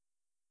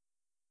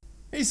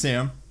Hey,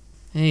 Sam.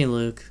 Hey,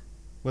 Luke.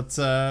 What's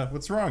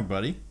wrong,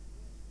 buddy?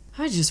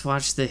 I just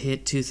watched the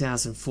hit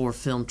 2004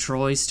 film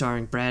Troy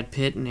starring Brad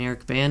Pitt and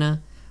Eric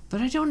Bana,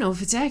 but I don't know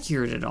if it's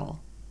accurate at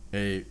all.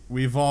 Hey,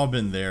 we've all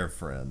been there,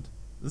 friend.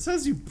 This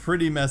has you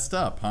pretty messed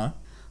up, huh?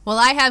 Well,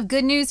 I have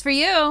good news for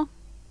you.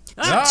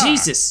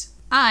 Jesus!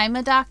 I'm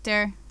a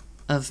doctor.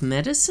 Of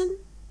medicine?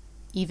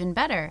 Even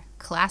better,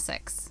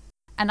 classics.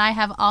 And I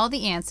have all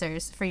the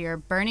answers for your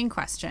burning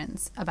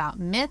questions about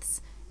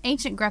myths,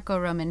 ancient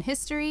Greco-Roman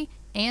history,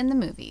 and the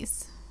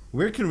movies.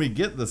 Where can we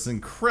get this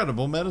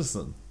incredible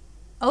medicine?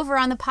 Over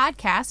on the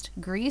podcast,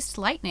 Greased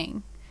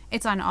Lightning.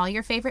 It's on all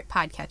your favorite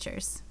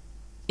podcatchers.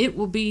 It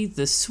will be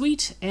the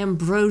sweet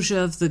ambrosia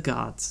of the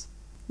gods.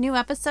 New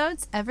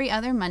episodes every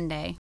other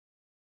Monday.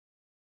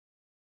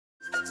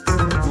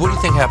 What do you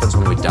think happens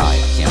when we die,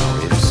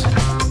 Keanu Reeves?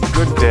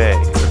 Good day.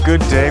 A good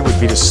day would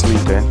be to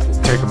sleep in,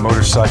 take a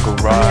motorcycle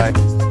ride.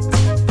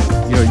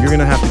 You know, you're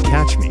gonna have to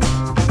catch me.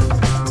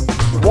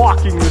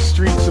 Walking the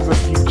streets of the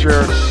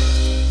future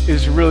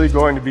is really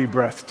going to be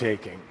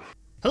breathtaking.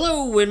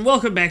 Hello, and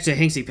welcome back to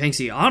Hanksy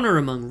Panksy Honor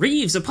Among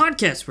Reeves, a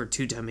podcast where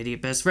two dumb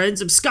idiot best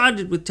friends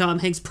absconded with Tom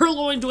Hanks,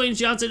 purloined Dwayne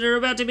Johnson, and are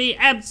about to be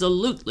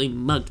absolutely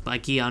mugged by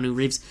Keanu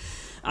Reeves.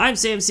 I'm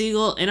Sam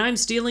Siegel, and I'm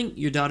stealing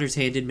your daughter's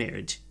hand in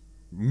marriage.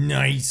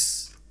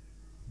 Nice.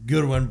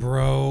 Good one,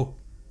 bro.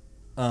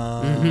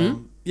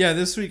 Yeah,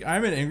 this week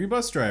I'm an angry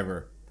bus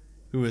driver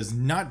who is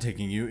not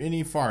taking you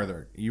any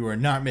farther. You are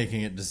not making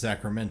it to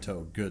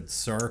Sacramento, good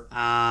sir.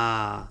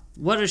 Ah,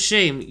 what a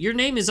shame. Your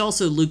name is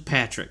also Luke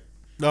Patrick.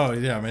 Oh,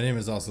 yeah, my name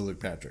is also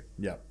Luke Patrick.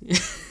 Yep.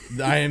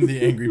 I am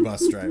the angry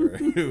bus driver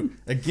who,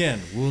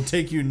 again, will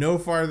take you no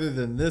farther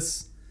than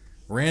this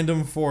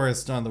random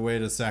forest on the way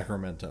to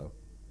Sacramento.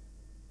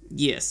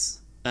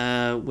 Yes,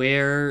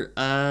 where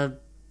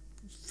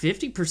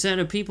 50%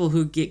 of people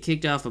who get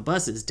kicked off of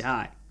buses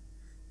die.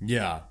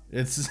 Yeah,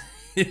 it's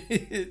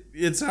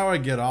it's how I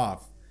get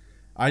off.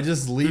 I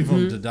just leave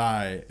them to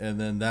die, and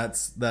then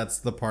that's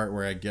the part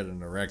where I get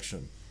an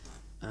erection.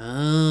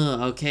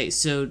 Oh, okay.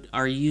 So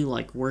are you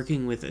like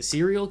working with a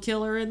serial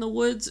killer in the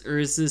woods, or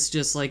is this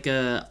just like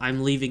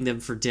I'm leaving them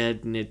for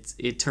dead and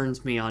it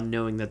turns me on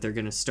knowing that they're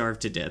going to starve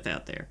to death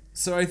out there?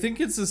 So I think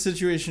it's a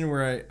situation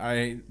where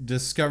I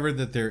discovered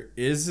that there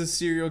is a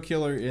serial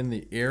killer in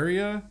the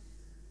area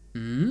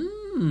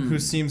who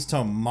seems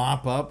to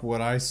mop up what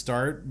I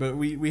start, but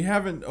we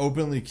haven't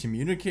openly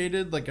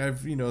communicated. Like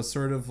I've,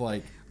 sort of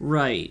like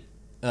right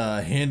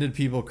handed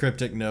people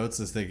cryptic notes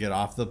as they get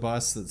off the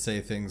bus that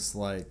say things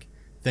like,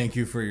 "Thank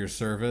you for your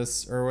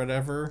service," or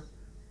whatever.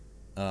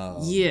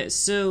 Yeah,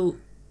 so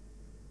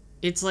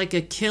it's like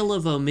a kill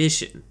of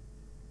omission.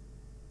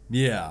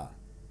 Yeah.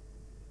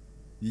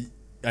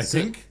 I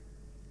think.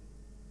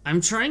 I'm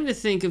trying to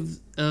think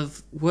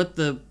of what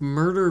the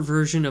murder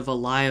version of a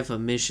lie of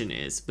omission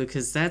is,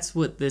 because that's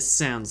what this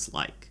sounds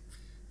like.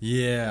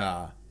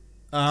 Yeah.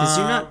 Because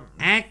you're not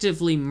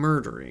actively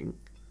murdering.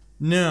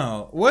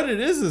 No. What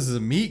it is a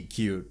meet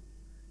cute.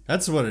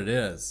 That's what it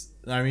is.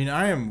 I mean,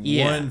 I am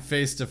one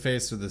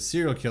face-to-face with a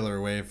serial killer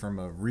away from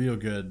a real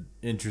good,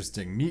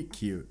 interesting meet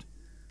cute.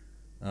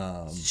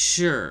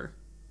 Sure.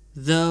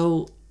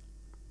 Though,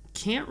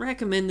 can't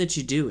recommend that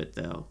you do it,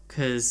 though,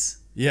 because...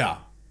 Yeah.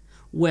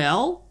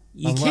 Well,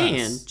 you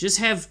can. Just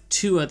have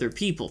two other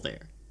people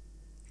there.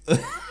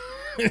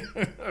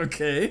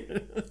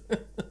 Okay.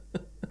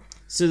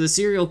 So the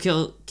serial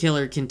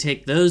killer can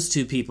take those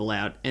two people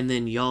out, and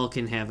then y'all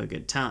can have a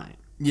good time.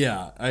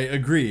 Yeah, I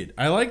agreed.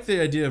 I like the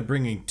idea of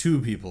bringing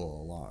two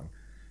people along.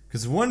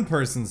 Because one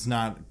person's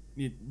not...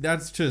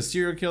 That's to a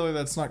serial killer,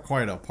 that's not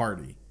quite a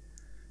party.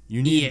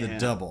 You need the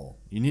double.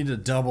 You need to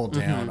double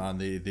down on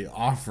the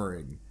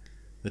offering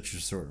that you're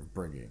sort of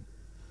bringing.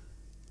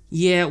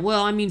 Yeah,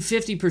 well, I mean,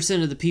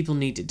 50% of the people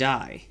need to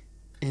die.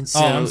 And so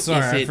I'm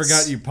sorry, I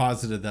forgot you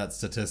posited that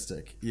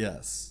statistic.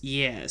 Yes.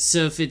 Yeah,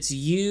 so if it's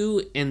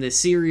you and the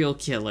serial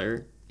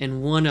killer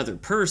and one other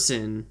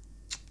person,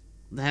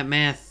 that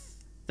math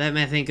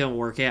ain't gonna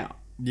work out.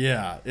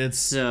 Yeah, it's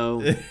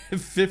so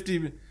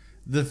 50.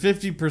 The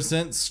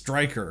 50%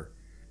 striker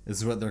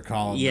is what they're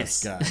calling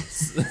this guy.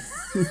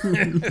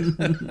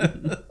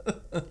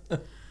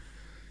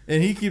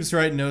 And he keeps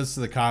writing notes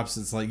to the cops.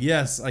 It's like,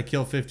 yes, I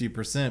kill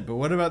 50%, but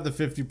what about the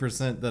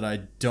 50% that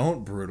I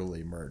don't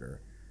brutally murder?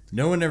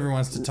 No one ever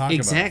wants to talk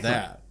about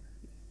that.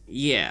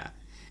 Yeah.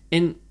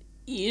 And,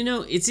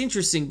 it's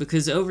interesting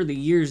because over the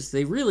years,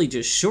 they really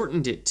just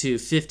shortened it to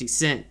 50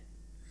 cent.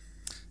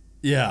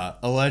 Yeah,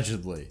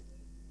 allegedly.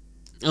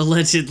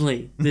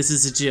 Allegedly. This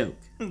is a joke.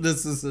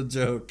 This is a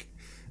joke.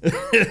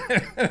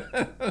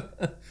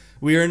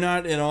 We are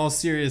not in all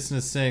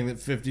seriousness saying that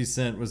 50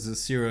 Cent was a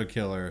serial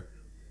killer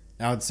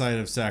outside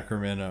of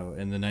Sacramento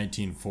in the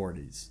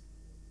 1940s.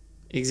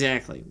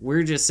 Exactly.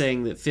 We're just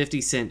saying that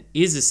 50 Cent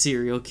is a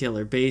serial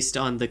killer based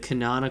on the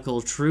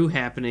canonical true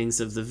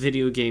happenings of the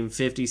video game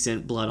 50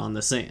 Cent Blood on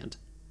the Sand.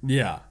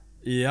 Yeah.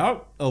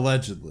 Yep.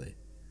 Allegedly.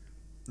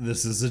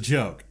 This is a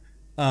joke.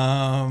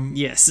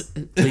 Yes.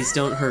 Please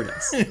don't hurt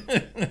us.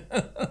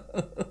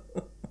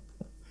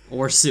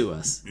 Or sue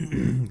us.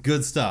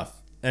 Good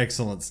stuff.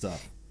 Excellent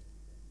stuff.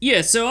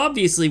 Yeah, so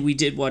obviously we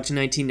did watch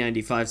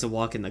 1995's A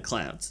Walk in the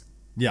Clouds.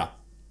 Yeah.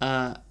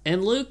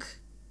 And Luke,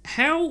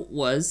 how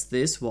was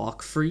this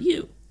walk for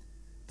you?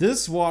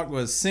 This walk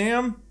was,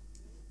 Sam,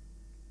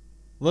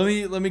 let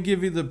me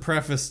give you the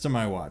preface to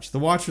my watch. The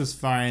watch was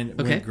fine.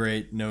 It went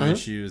great. No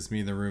issues. Me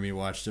and the roomie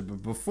watched it.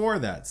 But before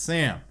that,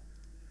 Sam,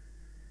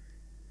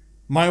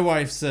 my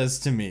wife says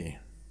to me,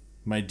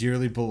 my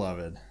dearly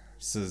beloved,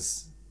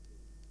 says,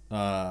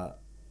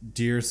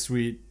 dear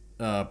sweet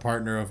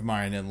partner of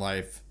mine in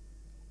life,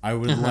 I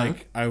would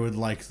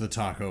like the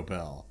Taco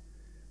Bell.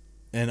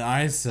 And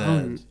I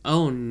said,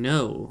 oh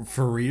no.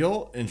 For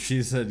real? And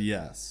she said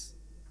yes.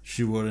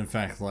 She would in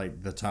fact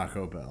like the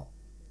Taco Bell.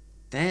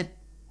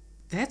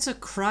 That's a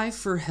cry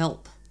for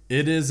help.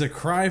 It is a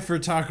cry for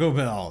Taco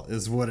Bell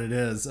is what it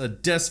is. A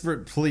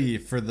desperate plea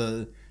for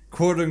the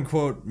quote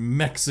unquote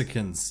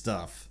Mexican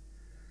stuff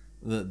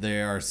that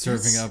they are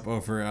serving up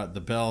over at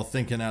the Bell,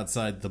 thinking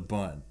outside the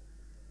bun.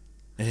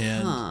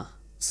 And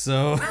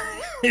so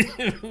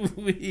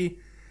we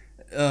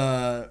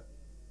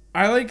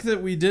I like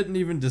that we didn't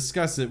even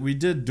discuss it. We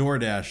did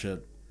DoorDash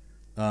it.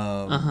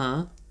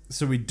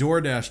 So we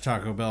DoorDash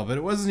Taco Bell, but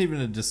it wasn't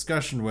even a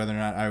discussion whether or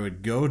not I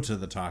would go to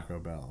the Taco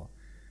Bell.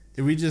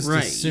 We just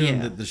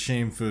assumed that the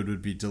shame food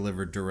would be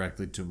delivered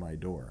directly to my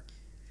door.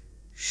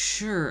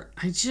 Sure.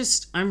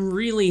 I'm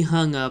really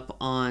hung up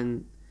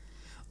on...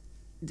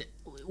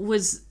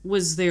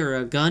 Was there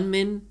a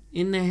gunman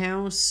in the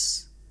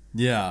house?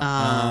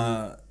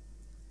 Yeah.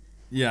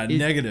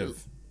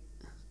 Negative.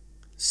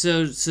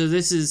 So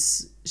this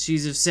is...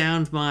 She's of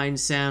sound mind,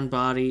 sound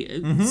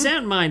body.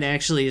 Sound mind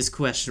actually is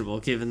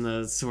questionable given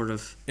the sort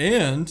of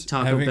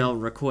Taco Bell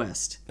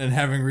request. And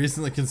having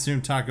recently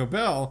consumed Taco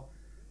Bell,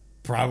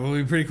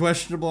 probably pretty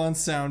questionable on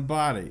sound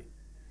body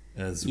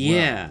as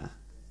well.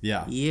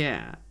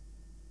 Yeah.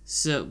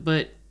 So,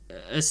 but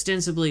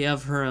ostensibly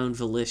of her own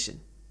volition.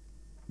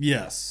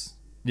 Yes.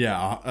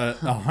 Yeah,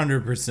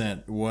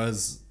 100%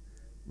 was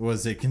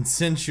a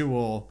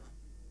consensual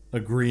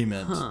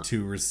agreement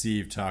to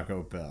receive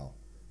Taco Bell.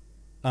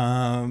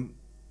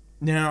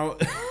 Now,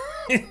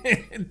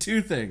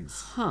 two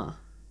things.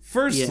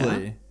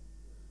 Firstly,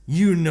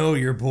 you know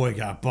your boy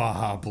got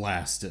Baja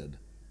blasted.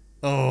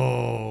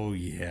 Oh,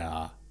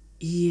 yeah.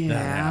 Yeah.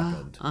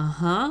 That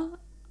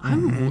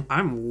happened.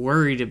 I'm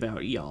worried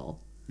about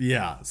y'all.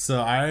 Yeah,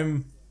 so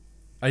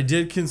I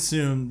did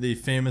consume the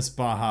famous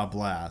Baja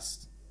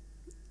Blast.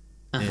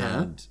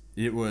 And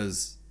it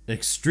was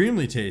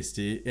extremely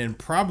tasty and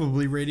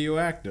probably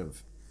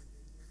radioactive.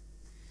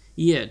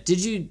 Yeah,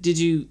 did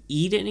you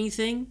eat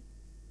anything?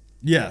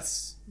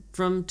 Yes.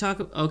 From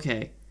Taco...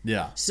 Okay.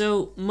 Yeah.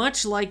 So,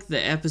 much like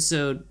the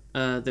episode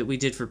that we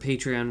did for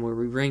Patreon where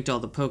we ranked all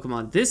the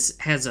Pokemon, this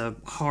has a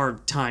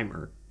hard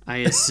timer, I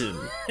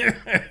assume.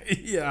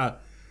 Yeah.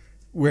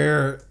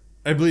 Where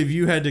I believe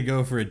you had to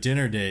go for a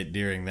dinner date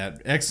during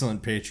that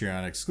excellent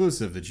Patreon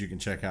exclusive that you can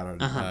check out on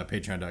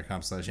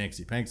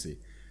patreon.com/anksypanksy,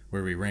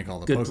 where we rank all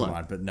the Pokemon,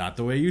 plug. But not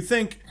the way you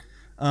think.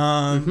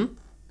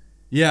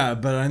 Yeah,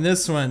 but on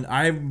this one,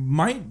 I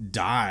might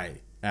die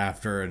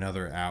after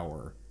another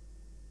hour.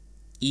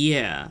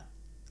 Yeah.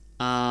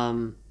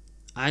 Honestly,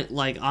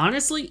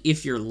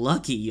 if you're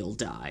lucky, you'll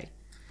die.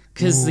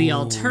 Because the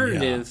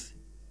alternative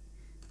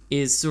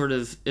is sort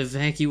of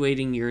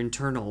evacuating your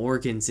internal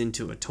organs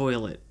into a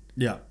toilet.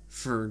 Yeah.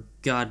 For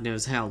God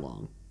knows how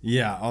long.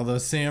 Yeah, although,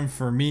 Sam,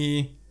 for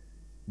me,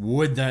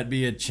 would that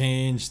be a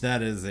change?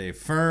 That is a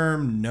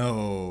firm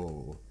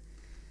no.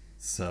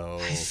 So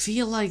I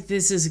feel like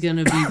this is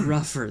gonna be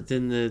rougher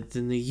than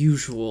the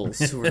usual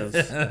sort of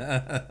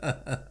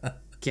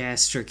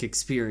gastric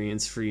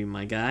experience for you,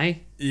 my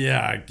guy.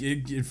 Yeah,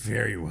 it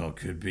very well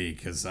could be,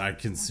 because I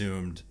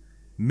consumed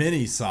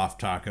mini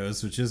soft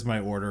tacos, which is my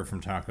order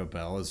from Taco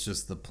Bell. It's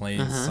just the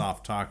plain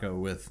soft taco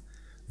with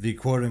the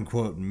quote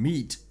unquote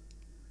meat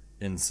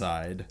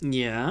inside.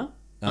 Yeah.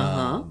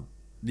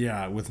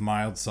 Yeah, with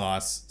mild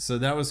sauce. So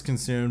that was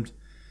consumed.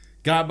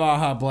 Got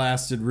Baja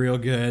blasted real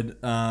good.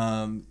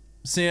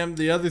 Sam,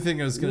 the other thing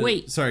I was gonna...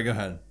 Wait. Sorry, go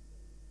ahead.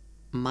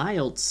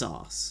 Mild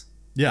sauce.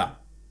 Yeah.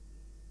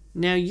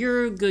 Now,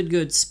 you're a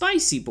good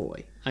spicy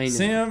boy. I know.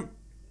 Sam,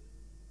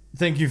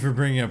 thank you for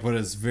bringing up what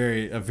is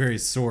a very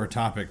sore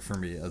topic for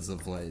me as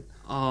of late.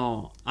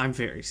 Oh, I'm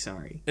very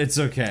sorry. It's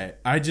okay.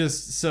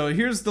 So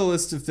here's the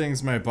list of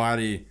things my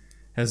body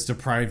has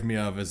deprived me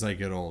of as I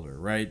get older,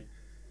 right?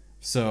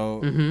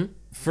 So,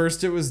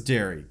 first it was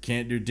dairy.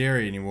 Can't do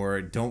dairy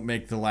anymore. Don't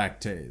make the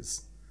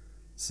lactase.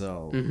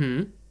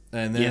 So...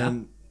 And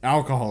then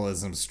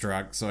alcoholism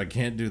struck, so I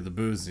can't do the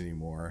booze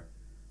anymore.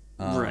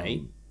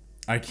 Right.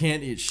 I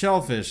can't eat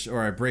shellfish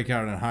or I break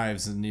out in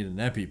hives and need an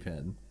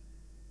EpiPen.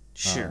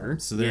 Sure.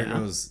 So there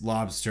goes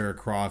lobster,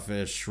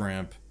 crawfish,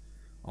 shrimp,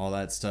 all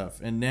that stuff.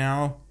 And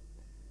now,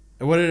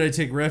 what did I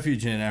take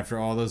refuge in after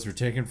all those were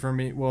taken from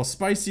me? Well,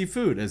 spicy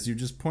food, as you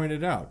just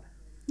pointed out.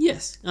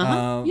 Yes.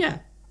 Yeah.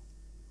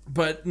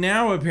 But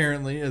now,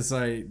 apparently, as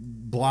I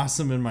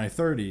blossom in my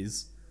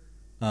 30s...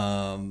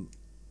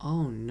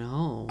 Oh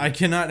no. I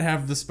cannot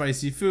have the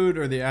spicy food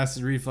or the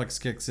acid reflux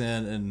kicks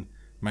in and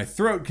my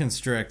throat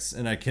constricts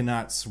and I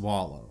cannot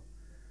swallow.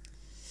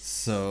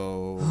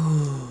 So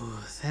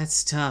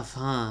That's tough,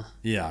 huh?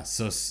 yeah,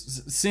 so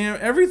Sam,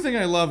 everything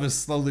I love is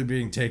slowly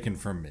being taken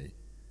from me.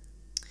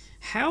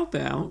 How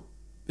about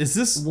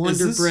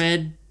Wonder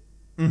Bread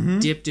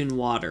dipped in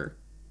water?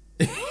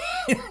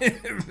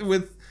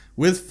 with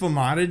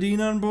famotidine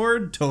on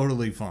board?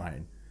 Totally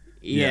fine.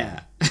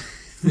 Yeah.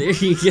 There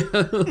you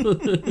go.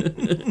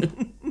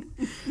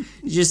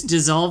 Just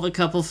dissolve a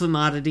couple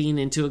famotidine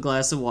into a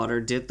glass of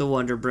water, dip the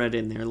Wonder Bread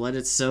in there, let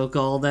it soak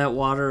all that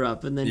water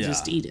up, and then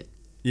just eat it.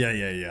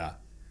 Yeah.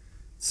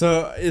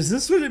 So, is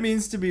this what it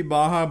means to be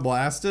Baja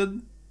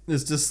Blasted?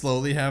 Is to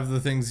slowly have the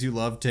things you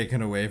love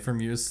taken away from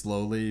you,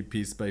 slowly,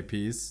 piece by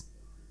piece?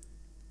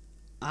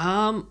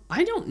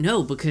 I don't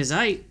know, because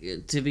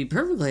to be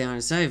perfectly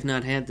honest, I have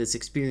not had this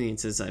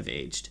experience as I've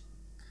aged.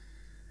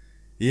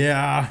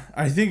 Yeah,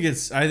 I think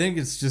it's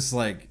just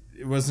like,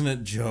 wasn't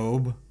it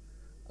Job?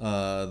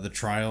 The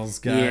Trials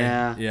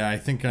guy? Yeah, I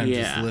think I'm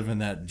just living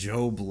that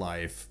Job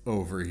life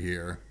over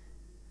here.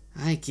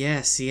 I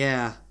guess,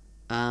 yeah.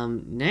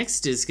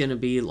 Next is gonna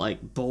be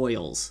like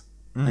boils.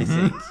 I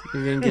think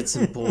you're gonna get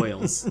some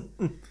boils.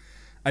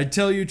 I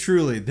tell you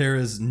truly,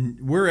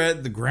 we're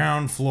at the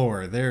ground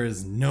floor. There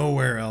is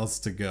nowhere else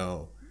to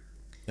go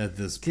at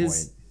this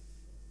point.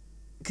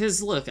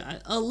 Because look,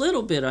 a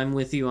little bit I'm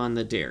with you on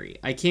the dairy.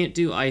 I can't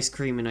do ice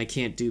cream and I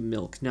can't do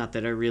milk. Not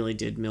that I really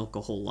did milk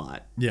a whole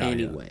lot. Yeah.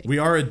 Anyway, we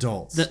are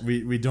adults.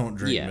 We don't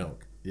drink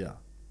milk. Yeah.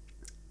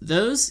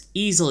 Those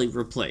easily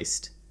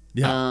replaced.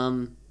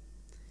 Yeah.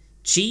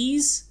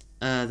 Cheese,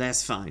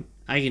 that's fine.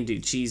 I can do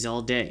cheese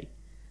all day.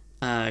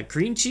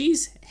 Cream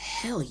cheese,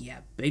 hell yeah,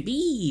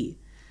 baby.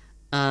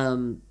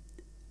 That's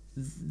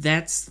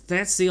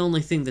the only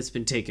thing that's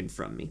been taken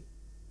from me.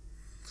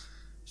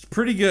 It's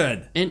pretty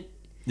good. And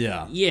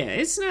yeah,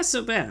 it's not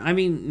so bad. I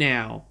mean,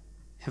 now,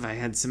 have I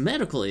had some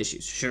medical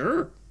issues?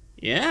 Sure.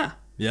 Yeah.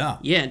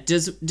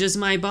 Does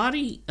my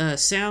body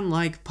sound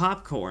like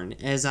popcorn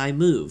as I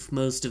move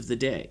most of the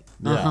day?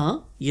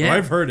 Yeah. Well,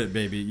 I've heard it,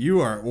 baby. You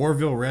are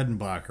Orville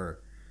Redenbacher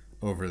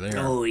over there.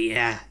 Oh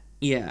yeah.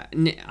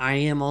 I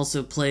am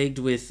also plagued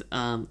with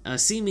a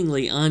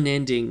seemingly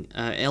unending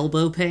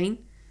elbow pain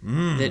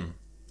that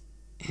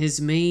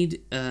has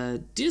made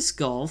disc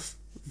golf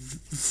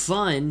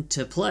fun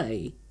to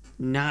play,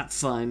 not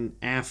fun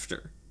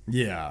after.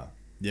 Yeah.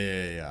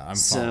 I'm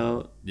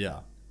following.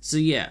 So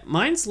yeah,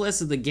 mine's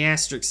less of the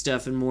gastric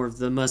stuff and more of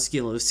the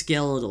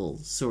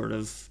musculoskeletal sort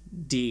of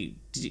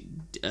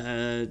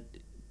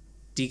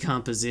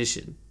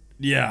decomposition.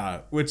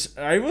 Yeah, which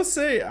I will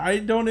say I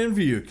don't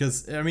envy you,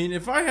 because I mean,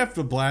 if I have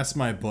to blast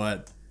my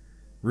butt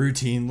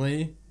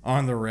routinely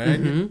on the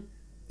reg,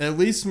 at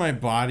least my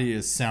body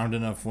is sound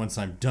enough once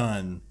I'm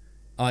done.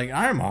 Like,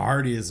 I'm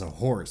hardy as a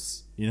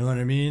horse. You know what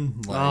I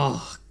mean? Like,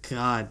 oh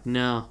God,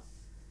 no.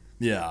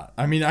 Yeah,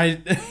 I mean,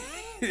 I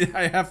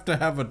have to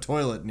have a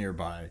toilet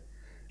nearby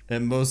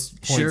at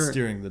most points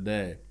during the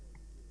day.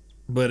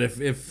 But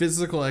if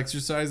physical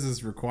exercise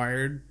is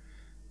required,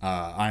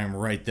 I am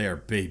right there,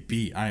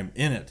 baby. I am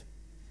in it.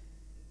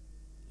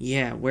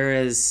 Yeah,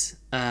 whereas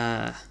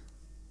my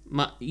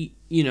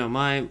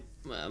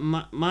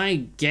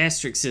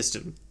gastric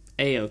system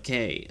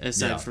A-okay,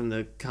 aside from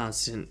the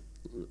constant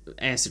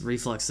acid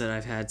reflux that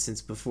I've had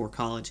since before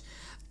college.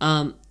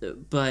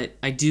 But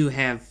I do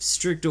have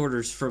strict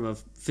orders from a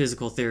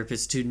physical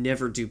therapist to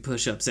never do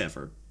push-ups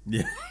ever.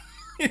 Yeah.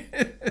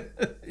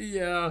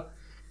 Yeah.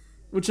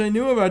 Which I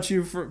knew about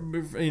you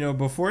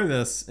before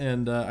this,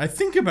 and I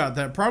think about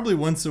that probably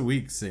once a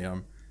week,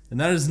 Sam. And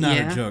that is not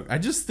a joke. I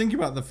just think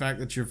about the fact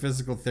that your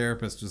physical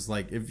therapist was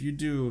like, if you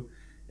do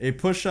a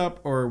push-up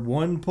or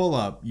one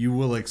pull-up, you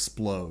will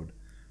explode.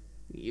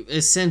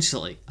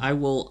 Essentially, I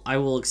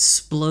will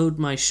explode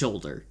my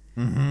shoulder,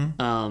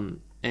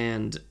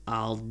 and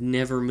I'll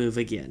never move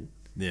again.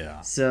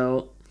 Yeah.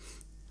 So,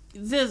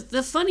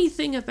 the funny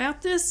thing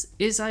about this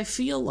is I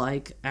feel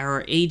like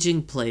our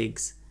aging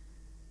plagues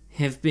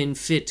have been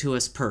fit to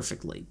us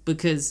perfectly,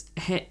 because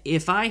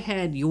if I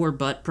had your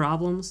butt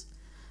problems,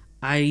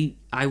 I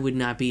would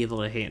not be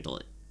able to handle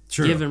it.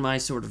 True. Given my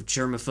sort of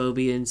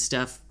germophobia and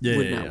stuff,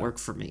 would not work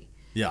for me.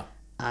 Yeah.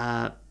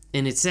 And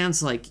it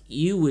sounds like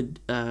you would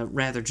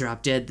rather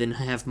drop dead than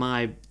have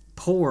my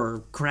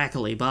poor,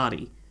 crackly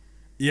body.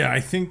 Yeah, I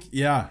think,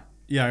 yeah,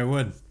 I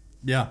would.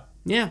 Yeah.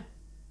 Yeah.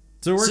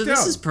 So it worked out. So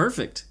this is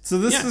perfect. So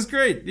this is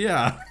great,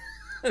 yeah.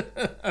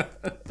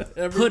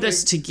 Put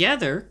us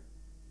together,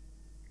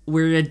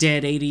 we're a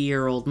dead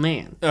 80-year-old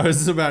man. I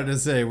was about to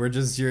say, we're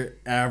just your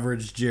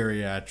average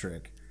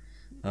geriatric.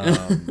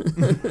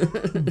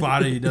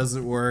 Body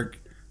doesn't work,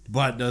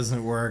 butt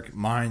doesn't work,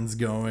 mind's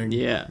going.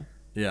 Yeah,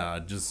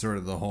 just sort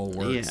of the whole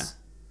works.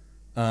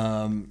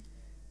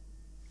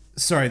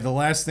 Sorry, the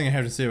last thing I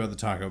have to say about the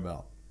Taco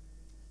Bell.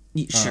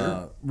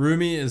 Sure.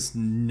 Rumi is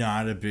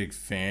not a big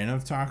fan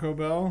of Taco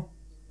Bell.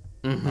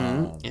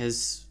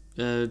 As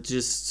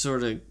just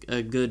sort of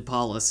a good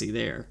policy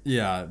there.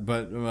 Yeah,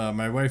 but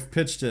my wife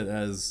pitched it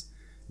as,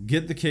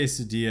 get the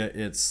quesadilla,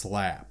 it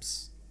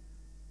slaps.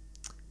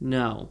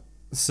 No.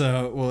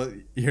 So, well,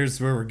 here's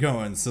where we're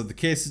going. So the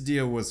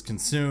quesadilla was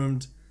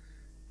consumed.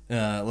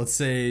 Let's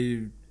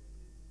say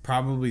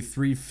probably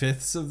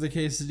 3/5 of the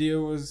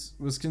quesadilla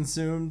was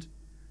consumed.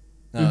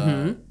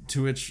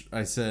 To which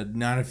I said,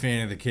 not a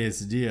fan of the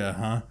quesadilla,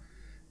 huh?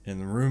 And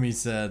the roomie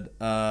said,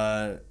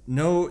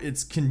 no,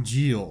 it's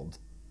congealed.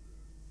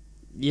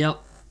 Yep.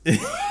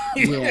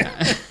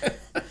 Yeah.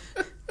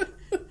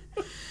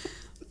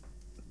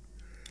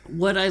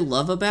 What I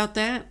love about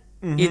that,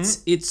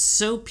 it's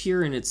so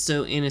pure and it's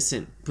so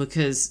innocent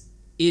because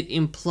it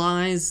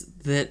implies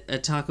that a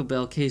Taco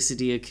Bell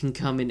quesadilla can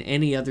come in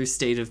any other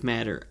state of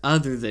matter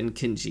other than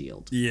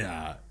congealed.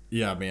 Yeah,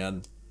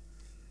 man.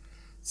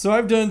 So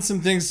I've done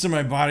some things to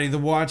my body. The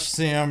watch,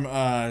 Sam,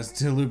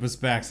 to loop us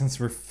back since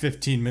we're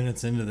 15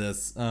 minutes into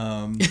this.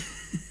 The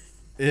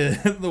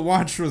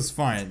watch was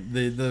fine.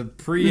 The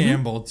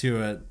preamble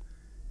to it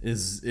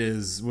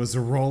was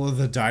a roll of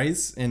the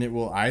dice, and it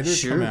will either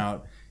come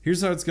out.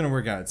 Here's how it's going to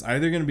work out. It's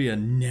either going to be a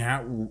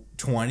nat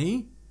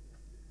 20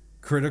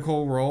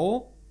 critical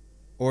roll,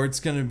 or it's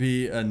going to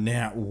be a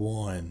nat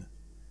 1,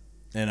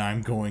 and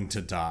I'm going to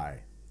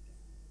die.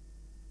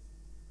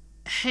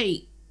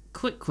 Hey,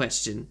 quick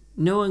question.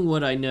 Knowing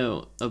what I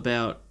know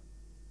about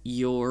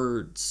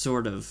your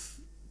sort of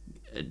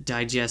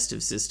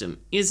digestive system,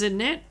 is a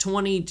nat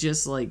 20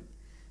 just like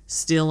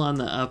still on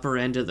the upper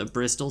end of the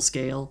Bristol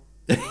scale?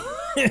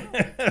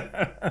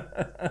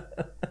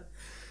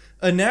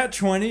 A nat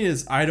 20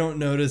 is I don't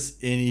notice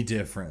any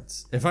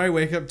difference. If I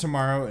wake up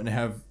tomorrow and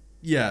have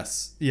I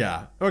see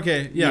yeah,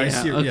 okay. yeah.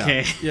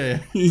 Okay, yeah.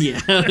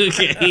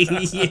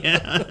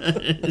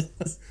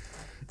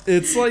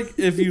 It's like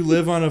if you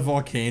live on a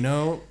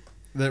volcano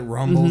that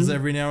rumbles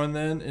every now and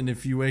then, and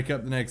if you wake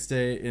up the next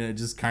day and it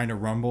just kind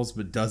of rumbles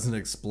but doesn't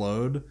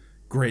explode,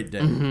 great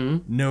day.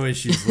 No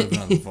issues living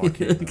on the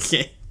volcano.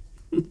 Okay.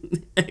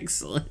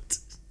 Excellent.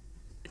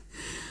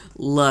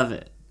 Love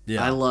it.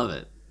 Yeah. I love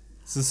it.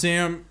 So,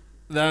 Sam,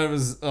 that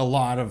was a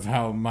lot of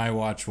how my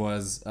watch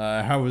was.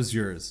 How was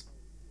yours?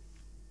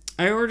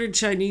 I ordered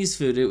Chinese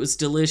food. It was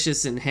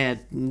delicious and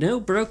had no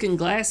broken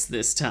glass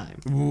this time.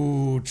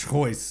 Ooh,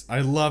 choice. I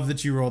love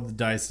that you rolled the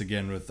dice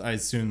again with, I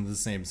assume, the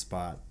same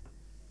spot.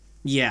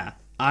 Yeah.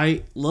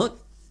 I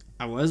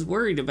was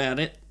worried about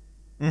it.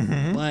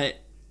 But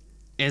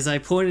as I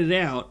pointed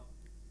out,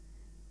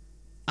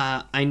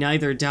 I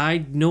neither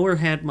died nor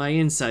had my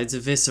insides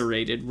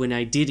eviscerated when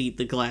I did eat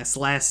the glass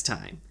last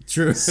time.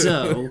 True.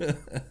 So,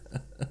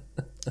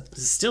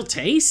 it's still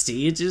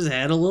tasty. It just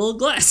had a little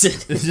glass in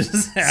it. It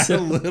just had a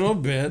little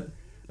bit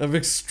of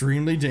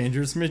extremely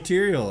dangerous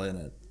material in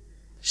it.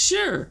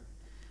 Sure.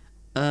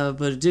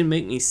 But it didn't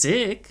make me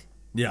sick.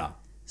 Yeah.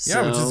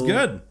 Yeah, which is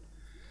good.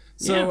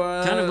 So,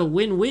 yeah, kind of a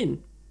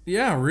win-win.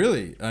 Yeah,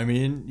 really. I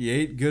mean, you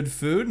ate good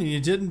food and you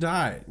didn't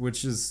die,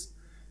 which is,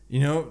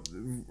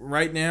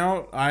 right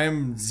now I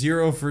am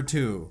 0 for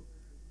 2,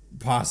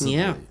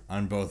 possibly,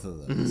 on both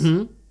of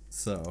those.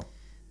 So.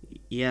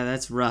 Yeah,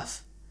 that's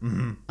rough.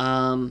 What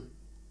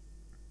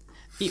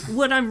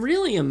I'm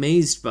really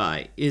amazed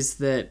by is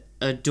that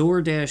a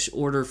DoorDash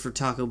order for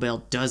Taco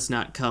Bell does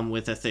not come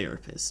with a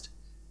therapist.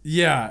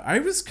 Yeah, I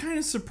was kind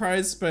of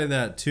surprised by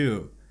that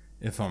too,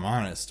 if I'm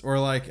honest. Or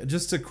like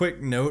just a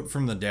quick note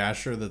from the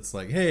Dasher that's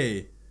like,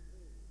 "Hey,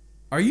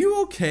 are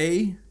you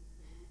okay?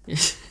 You?"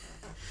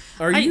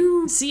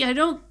 See, I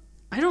don't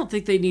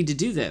think they need to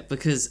do that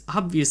because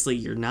obviously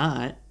you're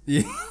not.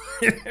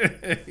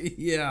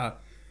 Yeah.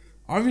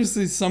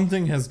 Obviously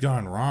something has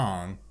gone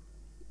wrong.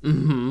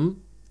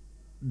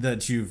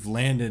 That you've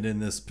landed in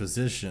this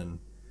position.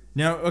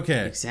 Now,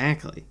 okay.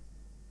 Exactly.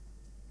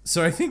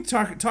 So I think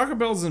Taco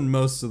Bell's in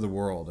most of the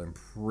world, I'm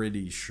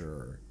pretty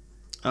sure.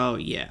 Oh,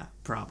 yeah,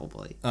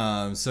 probably.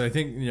 So I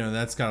think,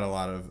 that's got a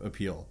lot of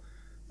appeal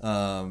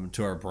to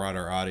our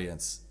broader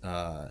audience.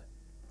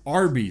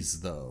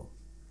 Arby's, though,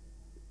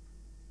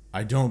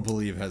 I don't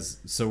believe has...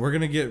 So we're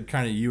going to get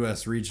kind of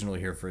U.S. regional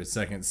here for a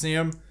second.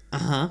 Sam?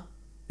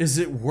 Is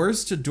it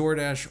worse to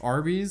DoorDash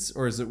Arby's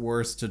or is it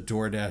worse to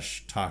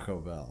DoorDash Taco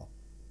Bell?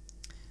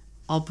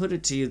 I'll put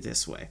it to you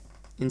this way.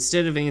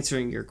 Instead of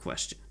answering your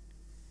question,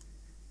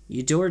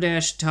 you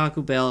DoorDash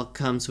Taco Bell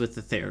comes with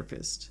a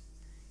therapist.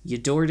 You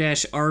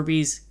DoorDash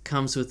Arby's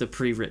comes with a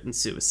pre-written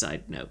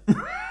suicide note.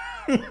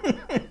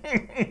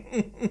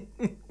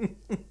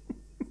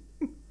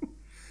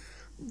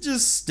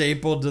 Just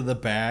stapled to the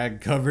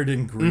bag, covered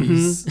in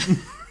grease.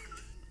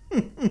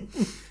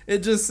 It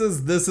just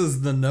says, "This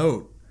is the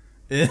note."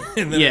 And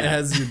then it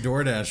has your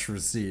DoorDash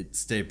receipt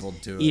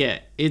stapled to it.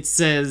 Yeah, it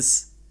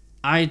says,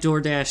 "I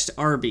DoorDashed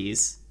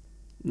Arby's.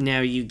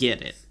 Now you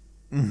get it."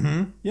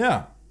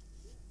 Yeah.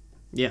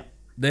 Yeah.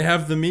 They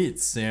have the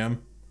meats,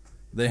 Sam.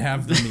 They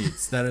have the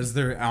meats. That is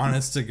their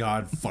honest to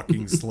God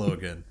fucking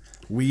slogan.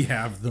 We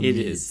have the meats.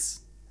 It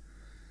is.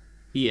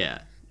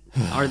 Yeah.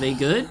 Are they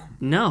good?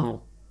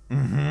 No.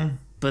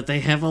 But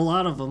they have a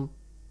lot of them.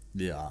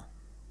 Yeah.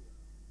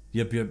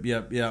 Yep.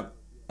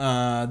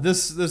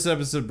 This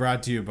episode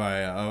brought to you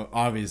by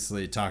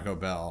obviously Taco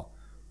Bell.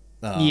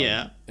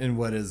 And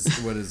what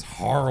is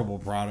horrible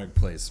product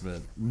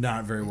placement,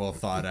 not very well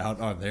thought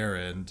out on their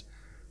end.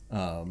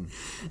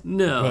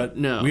 But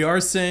we are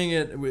saying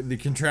it with the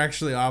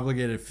contractually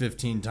obligated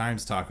 15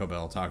 times Taco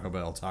Bell, Taco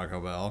Bell, Taco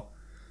Bell.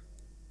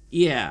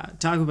 Yeah,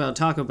 Taco Bell,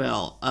 Taco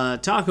Bell.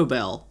 Taco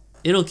Bell,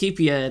 it'll keep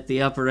you at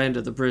the upper end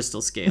of the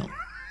Bristol scale.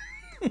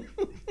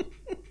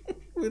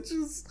 Which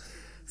is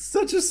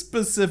such a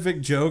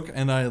specific joke,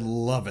 and I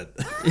love it.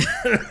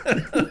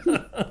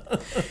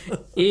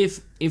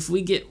 If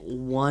we get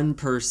one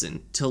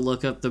person to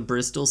look up the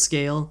Bristol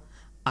scale,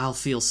 I'll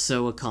feel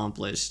so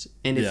accomplished.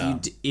 And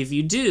if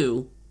you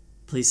do,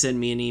 please send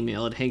me an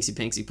email at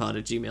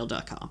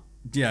hanksypanksypod@gmail.com.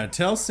 Yeah,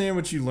 tell Sam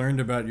what you learned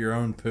about your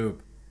own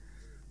poop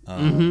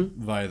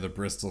via the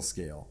Bristol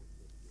scale.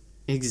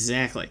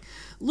 Exactly.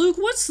 Luke,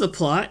 what's the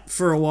plot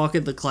for A Walk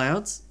in the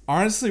Clouds?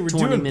 Honestly, we're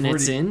 20 doing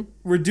minutes in.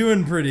 We're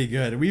doing pretty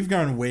good. We've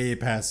gone way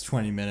past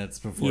 20 minutes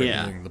before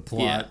getting the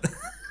plot.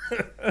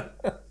 Yeah.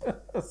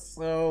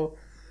 So,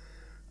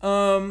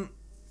 A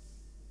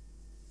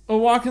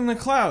Walk in the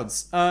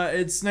Clouds.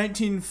 It's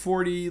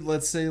 1940,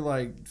 let's say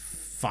like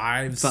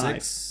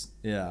 6.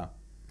 Yeah.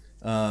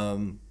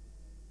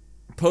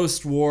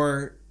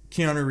 Post-war,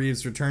 Keanu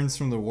Reeves returns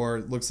from the war.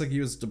 It looks like he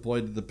was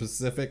deployed to the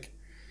Pacific,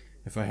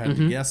 if I had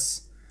to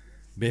guess,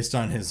 based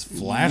on his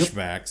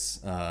flashbacks,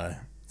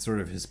 sort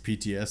of his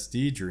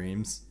PTSD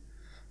dreams.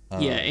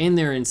 Yeah, and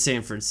they're in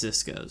San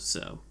Francisco,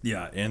 so.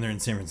 Yeah, and they're in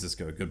San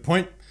Francisco. Good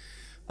point.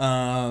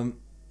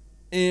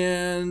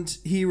 And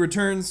he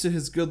returns to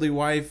his goodly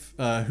wife,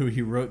 who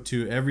he wrote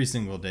to every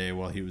single day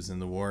while he was in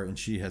the war, and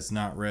she has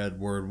not read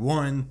word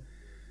one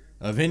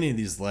of any of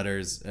these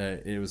letters.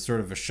 It was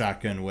sort of a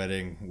shotgun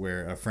wedding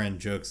where a friend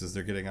jokes as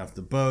they're getting off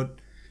the boat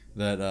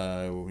that,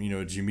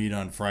 did you meet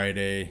on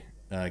Friday,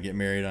 get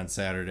married on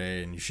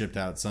Saturday, and you shipped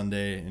out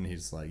Sunday? And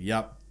he's like,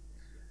 yep,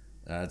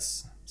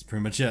 that's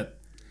pretty much it.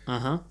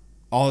 Uh-huh.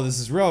 All of this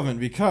is relevant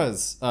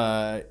because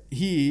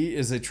he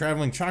is a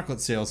traveling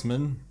chocolate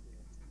salesman,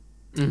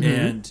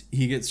 and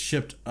he gets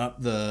shipped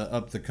up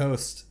the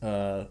coast,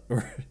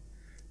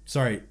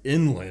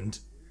 inland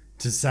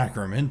to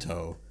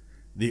Sacramento,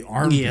 the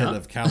armpit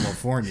of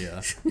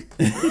California.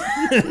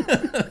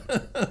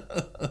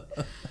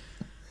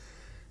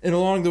 And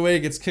along the way, he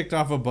gets kicked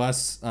off a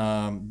bus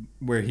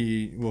where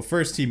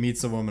first he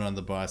meets a woman on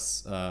the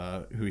bus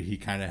who he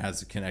kind of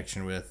has a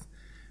connection with.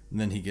 And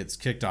then he gets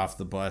kicked off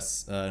the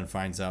bus and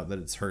finds out that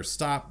it's her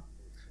stop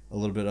a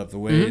little bit up the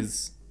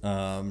ways.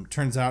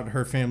 Turns out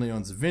her family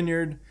owns a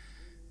vineyard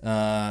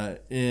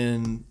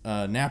in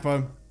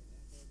Napa.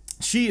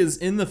 She is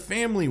in the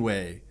family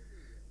way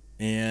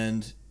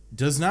and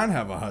does not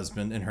have a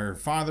husband, and her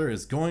father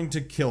is going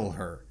to kill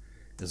her,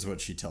 is what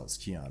she tells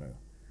Keanu.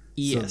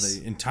 Yes. So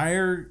the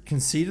entire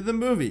conceit of the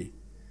movie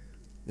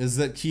is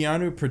that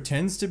Keanu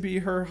pretends to be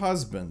her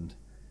husband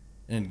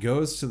and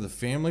goes to the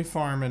family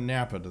farm in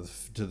Napa,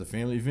 to the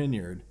family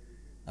vineyard,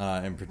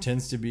 and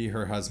pretends to be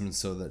her husband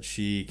so that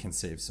she can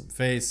save some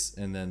face.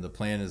 And then the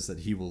plan is that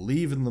he will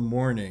leave in the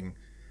morning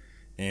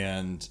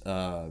and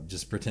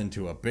just pretend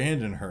to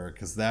abandon her,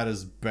 because that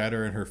is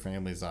better in her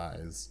family's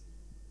eyes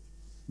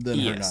than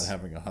her not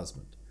having a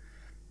husband.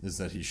 Is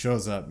that he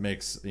shows up,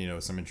 makes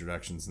some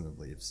introductions, and then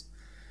leaves.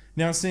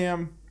 Now,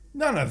 Sam,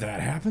 none of that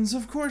happens.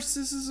 Of course,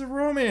 this is a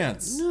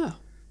romance. No.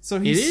 So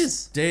he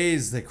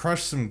stays. They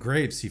crush some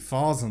grapes. He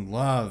falls in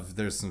love.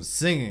 There's some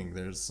singing.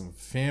 There's some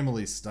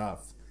family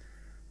stuff.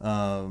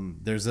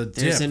 There's a dip.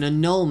 There's an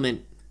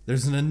annulment.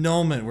 There's an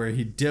annulment where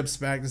he dips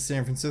back to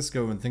San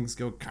Francisco when things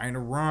go kind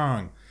of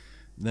wrong.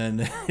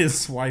 Then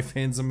his wife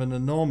hands him an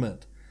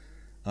annulment.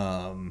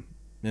 And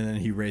then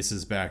he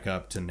races back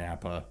up to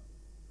Napa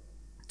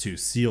to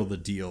seal the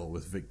deal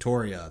with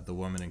Victoria, the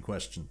woman in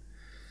question.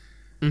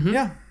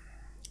 Yeah.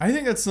 I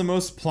think that's the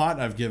most plot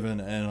I've given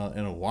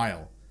in a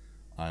while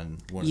on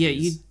one of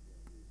these.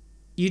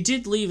 You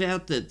did leave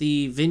out that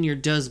the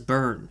vineyard does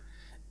burn.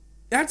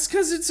 That's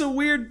because it's a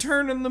weird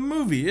turn in the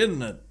movie,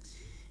 isn't it?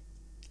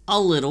 A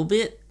little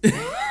bit.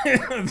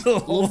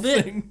 The whole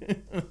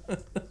thing.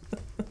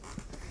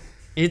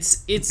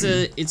 It's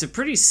a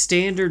pretty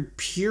standard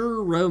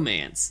pure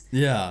romance.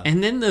 Yeah.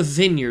 And then the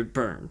vineyard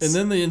burns. And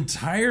then the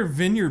entire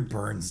vineyard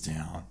burns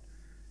down.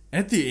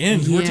 At the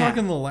end, we're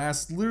talking the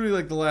last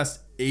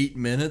 8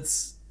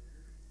 minutes,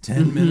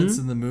 10 minutes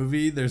in the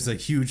movie, there's a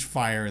huge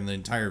fire and the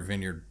entire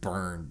vineyard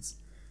burns.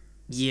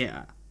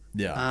 Yeah.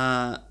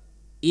 Yeah.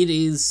 It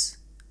is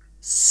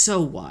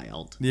so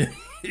wild. Yeah.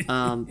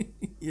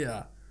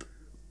 Yeah.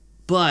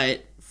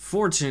 But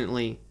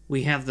fortunately,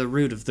 we have the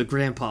root of the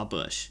grandpa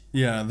bush.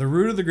 Yeah, the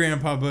root of the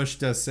grandpa bush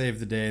does save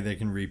the day. They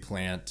can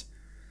replant.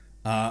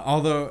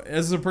 Although,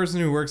 as a person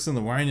who works in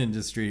the wine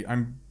industry,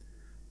 I'm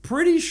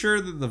pretty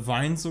sure that the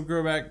vines will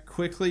grow back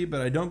quickly,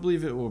 but I don't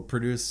believe it will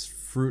produce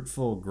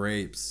fruitful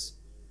grapes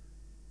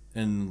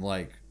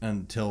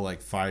until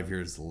 5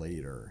 years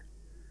later.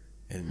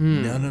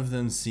 And none of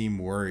them seem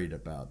worried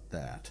about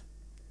that.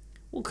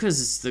 Well, because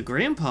it's the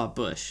grandpa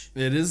bush.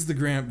 It is the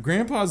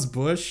grandpa's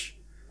bush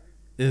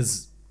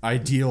is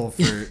ideal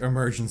for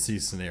emergency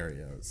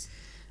scenarios.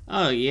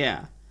 Oh,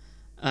 yeah.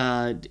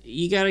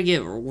 You gotta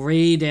get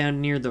way down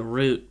near the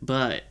root,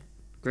 but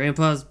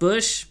grandpa's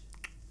bush,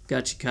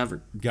 got you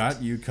covered.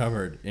 Got you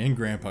covered. And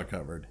Grandpa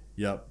covered.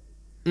 Yep.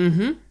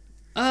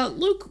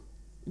 Luke,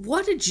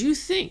 what did you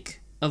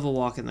think of A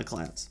Walk in the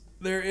Clouds?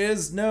 There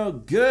is no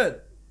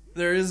good.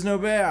 There is no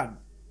bad.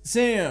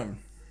 Sam,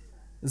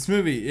 this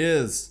movie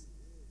is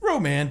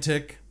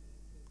romantic.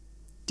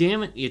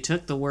 Damn it, you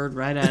took the word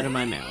right out of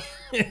my mouth.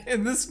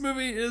 And this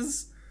movie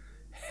is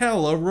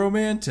hella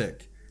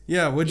romantic.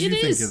 Yeah, what'd you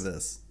think of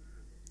this?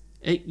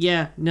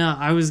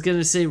 I was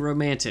gonna say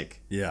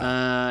romantic.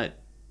 Yeah.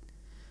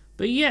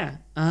 But yeah,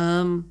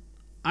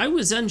 I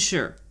was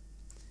unsure.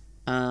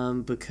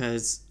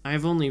 Because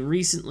I've only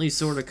recently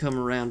sort of come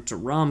around to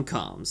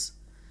rom-coms.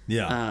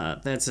 Yeah.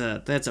 That's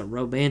a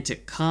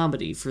romantic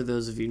comedy for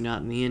those of you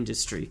not in the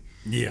industry.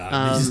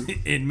 Yeah.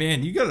 And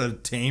man, you gotta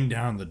tame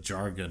down the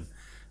jargon.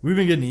 We've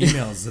been getting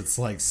emails that's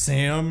like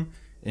Sam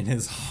and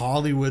his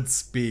Hollywood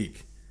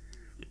speak.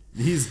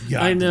 He's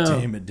got to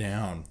tame it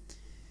down.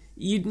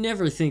 You'd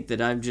never think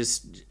that I'm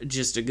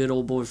just a good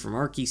old boy from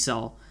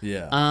Arkansas.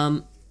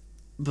 Yeah.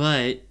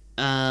 But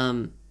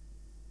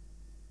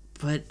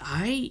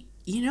I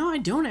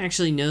don't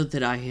actually know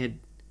that I had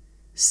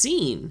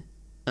seen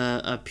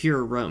a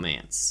pure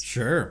romance.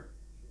 Sure.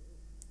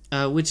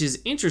 Which is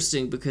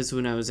interesting because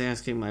when I was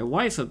asking my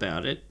wife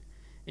about it,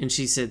 and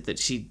she said that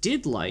she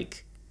did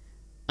like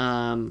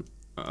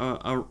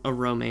a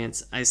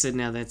romance, I said,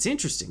 now that's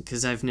interesting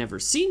because I've never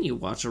seen you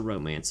watch a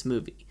romance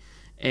movie.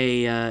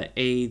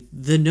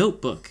 The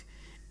Notebook,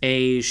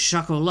 a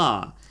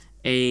Chocolat,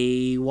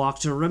 a Walk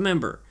to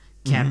Remember,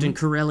 Captain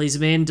Corelli's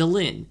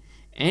Mandolin.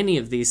 Any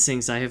of these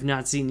things I have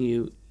not seen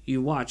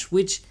you watch,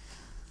 which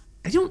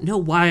I don't know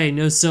why I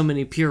know so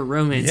many pure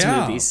romance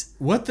movies.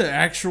 What the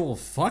actual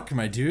fuck,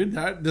 my dude?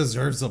 That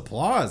deserves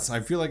applause. I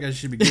feel like I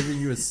should be giving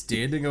you a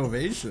standing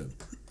ovation.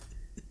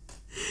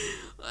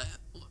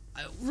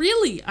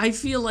 Really, I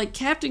feel like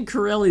Captain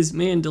Corelli's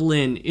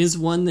Mandolin is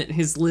one that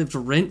has lived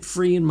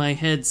rent-free in my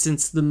head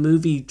since the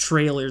movie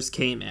trailers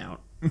came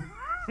out.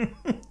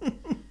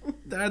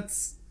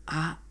 That's...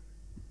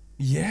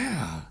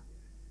 yeah.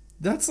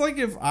 That's like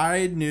if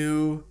I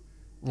knew,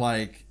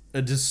 like,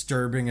 a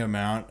disturbing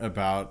amount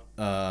about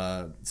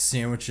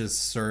sandwiches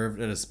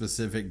served at a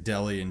specific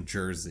deli in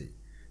Jersey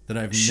that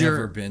I've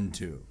never been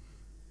to.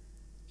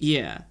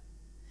 Yeah.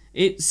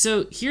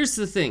 So here's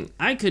the thing.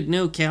 I could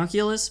know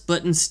calculus,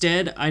 but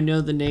instead I know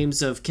the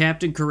names of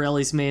Captain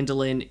Corelli's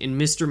Mandolin and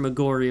Mr.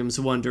 Megorium's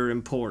Wonder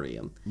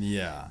Emporium.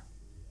 Yeah.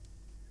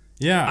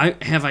 Yeah.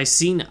 Have I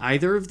seen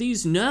either of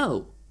these?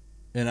 No.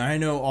 And I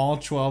know all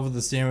 12 of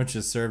the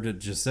sandwiches served at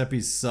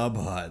Giuseppe's Sub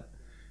Hut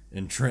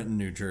in Trenton,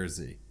 New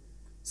Jersey.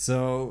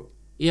 So...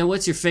 yeah,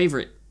 what's your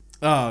favorite?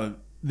 The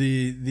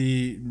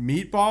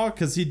meatball,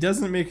 because he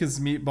doesn't make his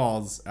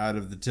meatballs out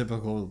of the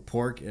typical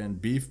pork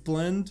and beef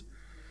blend.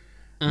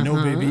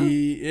 No,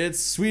 baby, it's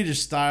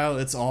Swedish style.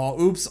 It's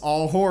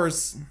all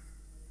horse.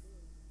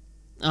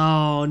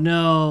 Oh,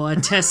 no, a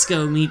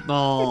Tesco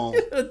meatball.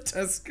 A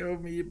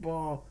Tesco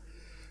meatball.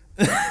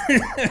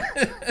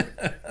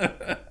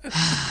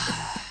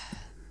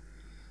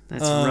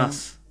 That's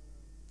rough.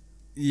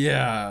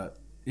 Yeah,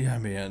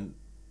 man.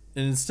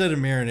 And instead of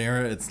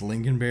marinara, it's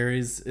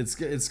lingonberries.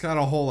 It's got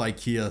a whole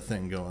IKEA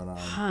thing going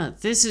on.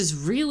 This is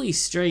really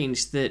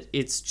strange that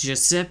it's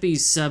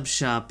Giuseppe's Sub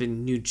Shop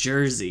in New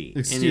Jersey.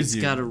 It's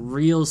got a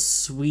real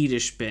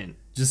Swedish bent.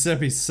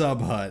 Giuseppe's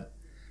Sub Hut.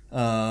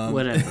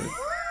 Whatever.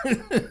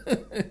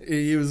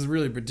 He was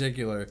really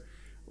particular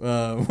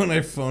when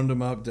I phoned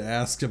him up to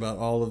ask about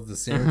all of the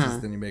sandwiches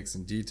that he makes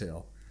in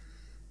detail.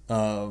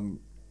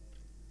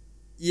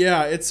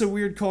 Yeah, it's a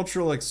weird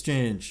cultural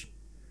exchange.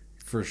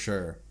 For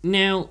sure.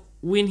 Now,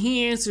 when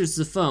he answers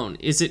the phone,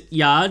 is it,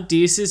 yeah,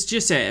 this is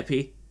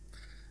Giuseppe?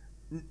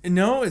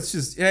 No, it's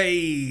just,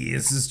 hey,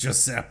 this is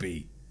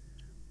Giuseppe.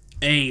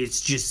 Hey,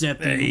 it's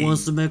Giuseppe. Hey. You want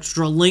some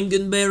extra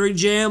lingonberry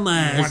jam?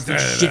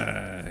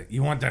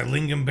 You want that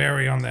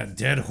lingonberry on that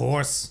dead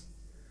horse?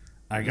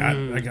 I got.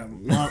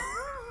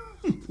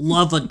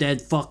 Love a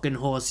dead fucking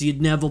horse.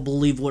 You'd never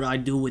believe what I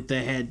do with the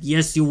head.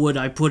 Yes, you would.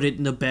 I put it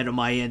in the bed of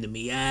my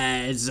enemy.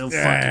 It's so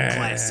fucking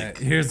classic.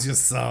 Here's your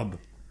sub.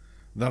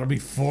 That'll be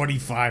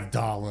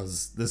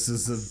 $45. This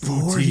is a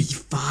boutique.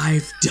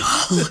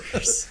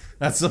 $45.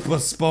 That's a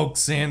bespoke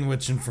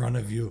sandwich in front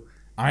of you.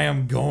 I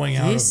am going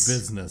out of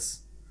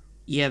business.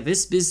 Yeah,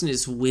 this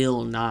business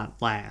will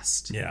not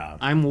last. Yeah.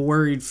 I'm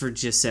worried for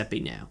Giuseppe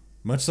now.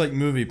 Much like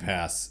Movie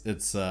Pass,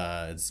 it's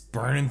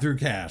burning through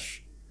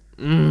cash.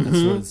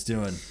 That's what it's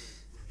doing.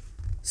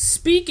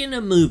 Speaking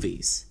of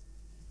movies,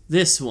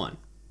 this one.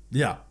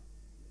 Yeah.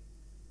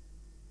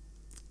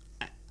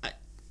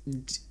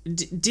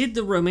 Did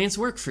the romance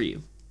work for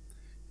you?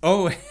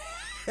 Oh,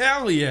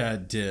 hell yeah,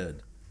 it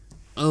did.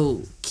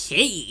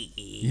 Okay.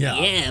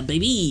 Yeah,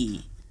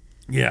 baby.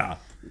 Yeah.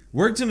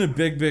 Worked in a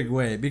big, big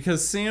way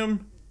because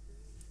Sam,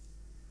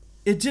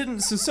 it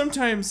didn't. So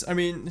sometimes, I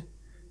mean,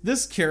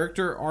 this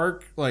character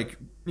arc, like,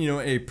 you know,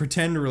 a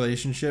pretend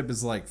relationship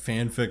is like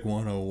fanfic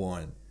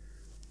 101.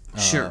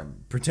 Sure.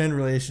 Pretend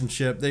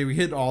relationship. They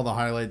hit all the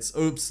highlights.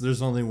 Oops,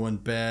 there's only one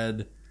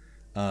bed.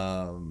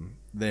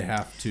 They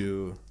have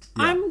to...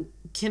 yeah. I'm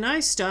can I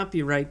stop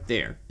you right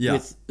there? Yeah.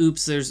 With,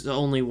 oops, there's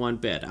only one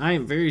bed. I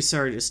am very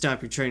sorry to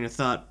stop your train of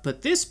thought,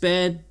 but this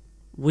bed,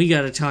 we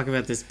got to talk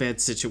about this bed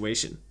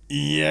situation.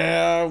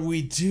 Yeah,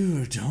 we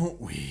do, don't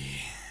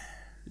we?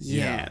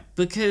 Yeah,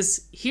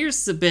 because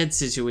here's the bed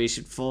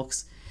situation,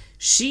 folks.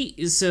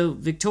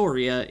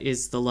 Victoria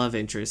is the love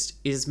interest,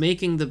 is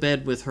making the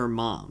bed with her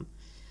mom.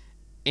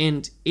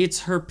 And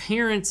it's her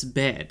parents'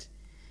 bed.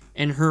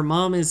 And her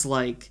mom is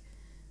like,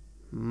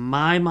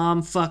 my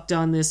mom fucked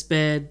on this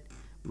bed.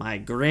 My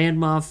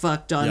grandma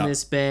fucked on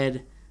this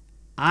bed.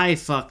 I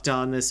fucked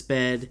on this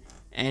bed.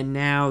 And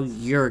now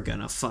you're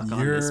gonna fuck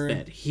on this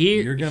bed.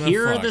 Here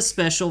are the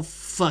special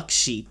fuck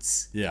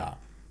sheets. Yeah.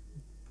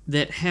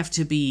 That have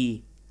to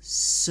be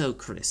so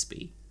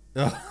crispy.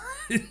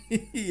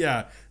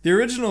 Yeah. The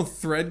original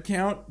thread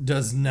count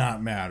does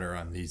not matter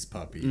on these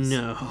puppies.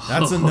 No.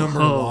 That's a number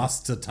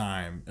lost to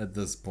time at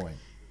this point.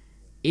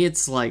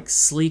 It's like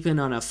sleeping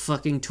on a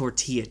fucking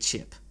tortilla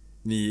chip.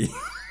 Yeah.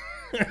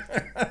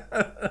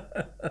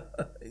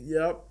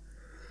 Yep.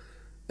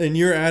 And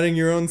you're adding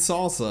your own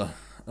salsa.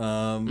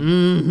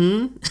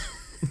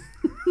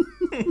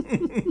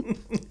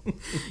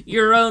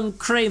 Your own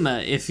crema,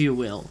 if you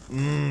will.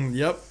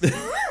 Yep.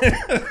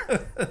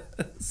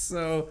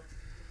 So,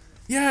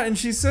 yeah, and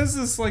she says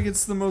this like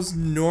it's the most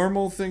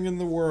normal thing in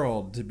the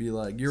world to be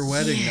like, your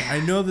wedding. Yeah. I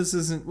know this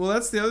isn't. Well,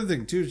 that's the other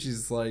thing, too.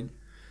 She's like,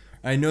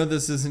 I know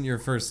this isn't your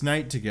first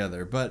night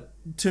together, but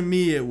to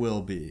me it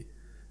will be.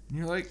 And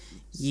you're like,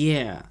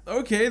 yeah.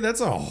 Okay,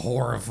 that's a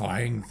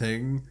horrifying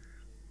thing.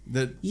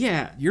 That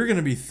you're going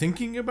to be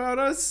thinking about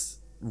us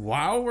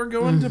while we're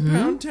going to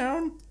Pound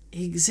Town?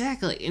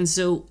 Exactly. And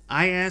so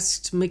I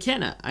asked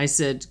McKenna, I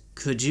said,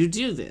 could you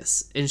do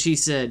this? And she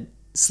said,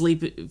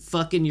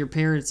 fuck in your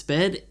parents'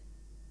 bed?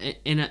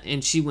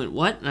 And she went,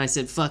 what? And I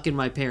said, fuck in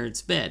my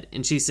parents' bed.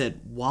 And she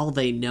said, while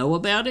they know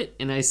about it?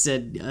 And I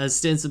said,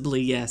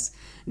 ostensibly yes.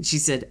 And she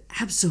said,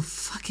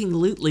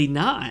 abso-fucking-lutely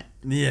not.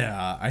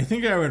 Yeah, I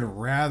think I would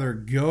rather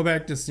go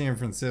back to San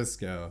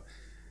Francisco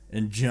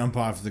and jump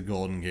off the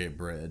Golden Gate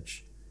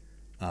Bridge.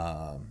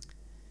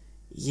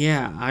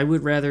 Yeah, I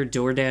would rather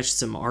DoorDash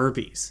some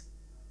Arby's.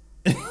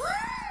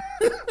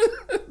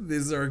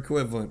 These are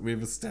equivalent,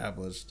 we've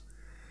established.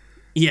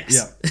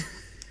 Yes.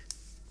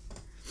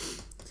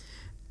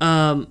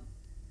 Yeah.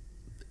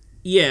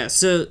 Yeah,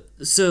 so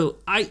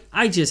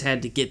I just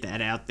had to get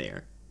that out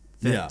there.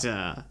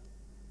 That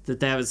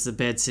that was the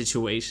bed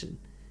situation.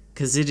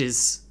 Because it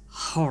is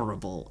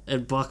horrible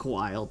and buck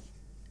wild.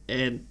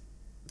 And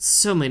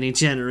so many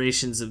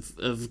generations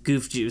of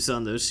goof juice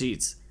on those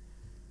sheets.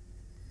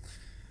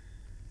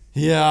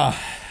 Yeah.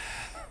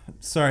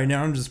 Sorry,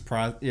 now I'm just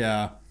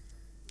yeah.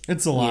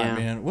 It's a lot, Yeah.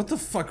 man. What the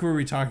fuck were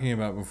we talking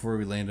about before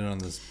we landed on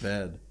this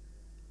bed?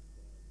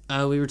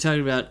 We were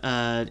talking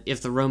about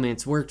if the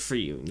romance worked for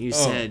you. And you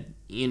said,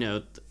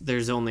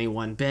 there's only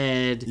one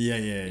bed. Yeah.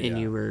 And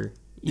you were...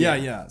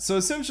 Yeah. So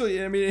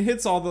essentially, I mean, it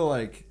hits all the,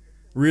 like,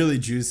 really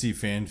juicy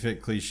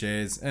fanfic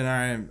cliches, and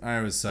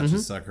I was such a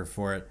sucker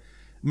for it.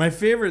 My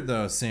favorite,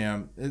 though,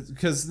 Sam, is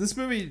because this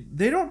movie,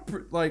 they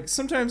don't, like,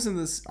 sometimes in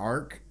this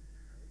arc,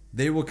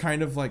 they will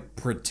kind of, like,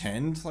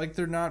 pretend like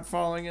they're not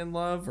falling in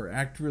love or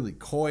act really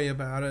coy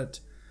about it.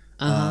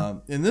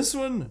 In this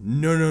one,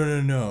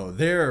 no.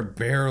 They're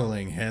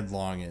barreling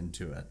headlong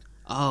into it.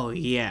 Oh,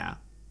 yeah.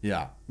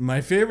 Yeah.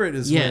 My favorite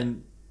is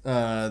when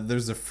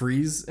there's a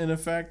freeze in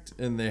effect,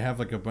 and they have,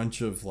 like, a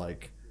bunch of,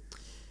 like,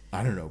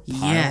 I don't know,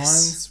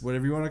 pylons,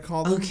 whatever you want to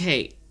call them.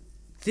 Okay.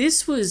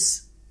 This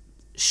was...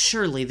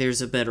 Surely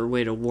there's a better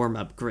way to warm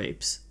up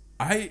grapes.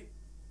 I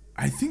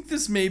think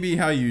this may be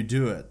how you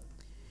do it.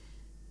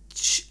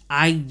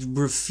 I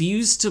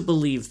refuse to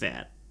believe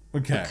that.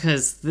 Okay.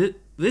 Because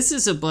this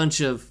is a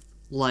bunch of,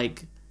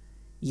 like,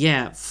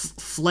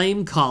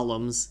 flame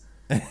columns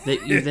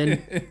that you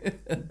then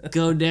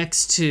go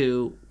next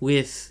to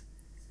with,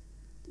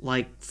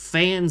 like,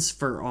 fans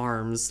for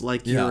arms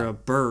like you're a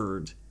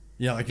bird.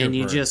 Yeah, like and a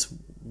you bird. just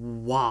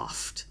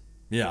waft.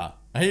 Yeah.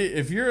 Hey,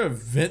 if you're a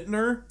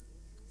vintner,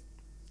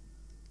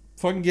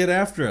 fucking get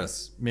after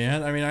us,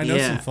 man. I mean, I know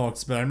some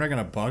folks, but I'm not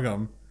going to bug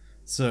them.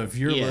 So if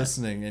you're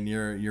listening and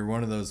you're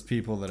one of those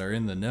people that are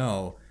in the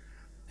know,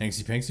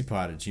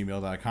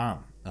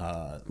 hanksypanksypod@gmail.com.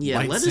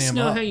 Let us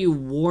know how you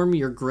warm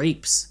your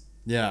grapes.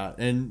 Yeah,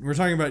 and we're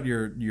talking about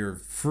your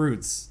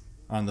fruits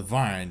on the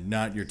vine,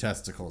 not your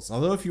testicles.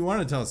 Although if you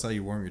want to tell us how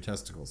you warm your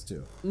testicles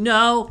too.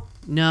 No,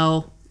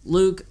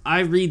 Luke,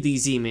 I read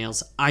these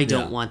emails. I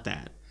don't want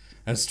that.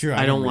 That's true.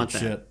 I don't want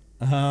that.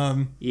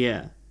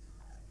 Shit.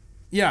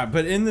 Yeah,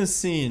 but in this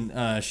scene,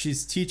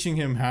 she's teaching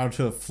him how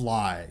to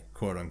fly,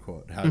 quote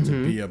unquote, how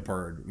to be a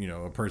bird,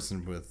 a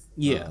person with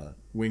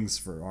wings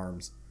for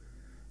arms,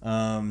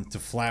 to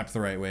flap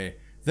the right way.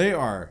 They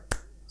are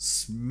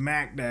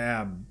smack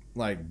dab,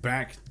 like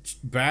back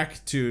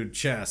to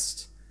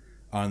chest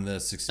on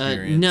this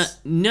experience.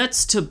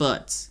 Nuts to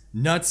butts.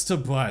 Nuts to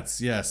butts.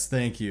 Yes,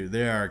 thank you.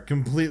 They are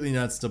completely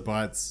nuts to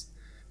butts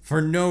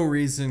for no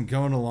reason,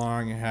 going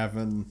along and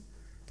having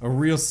a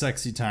real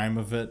sexy time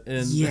of it.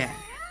 And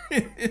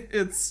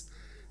it's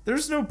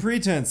there's no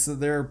pretense that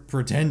they're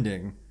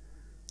pretending.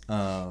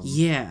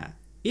 Yeah.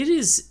 It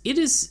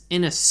is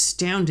an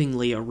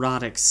astoundingly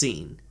erotic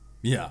scene.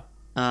 Yeah.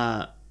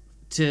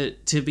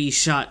 To be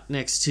shot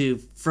next to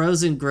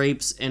frozen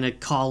grapes and a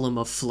column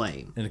of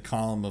flame.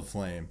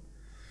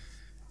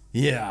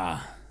 Yeah.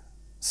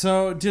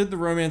 So, did the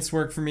romance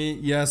work for me?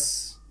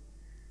 Yes.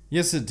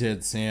 Yes, it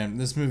did, Sam.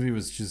 This movie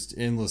was just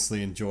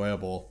endlessly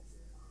enjoyable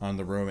on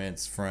the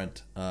romance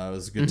front. It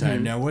was a good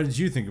time. Now, what did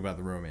you think about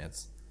the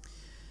romance?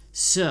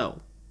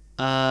 So,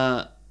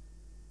 I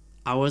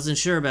wasn't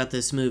sure about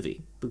this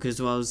movie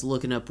because while I was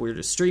looking up where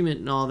to stream it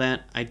and all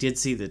that, I did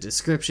see the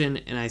description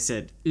and I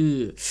said,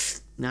 "Ooh,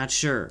 not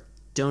sure.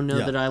 Don't know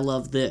that I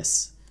love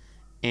this."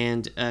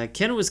 And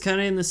Kenna was kind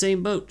of in the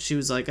same boat. She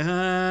was like,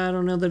 "I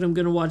don't know that I'm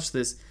going to watch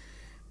this."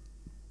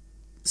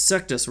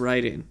 Sucked us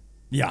right in.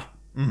 Yeah.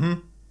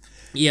 Mm-hmm.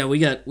 Yeah, we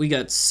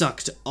got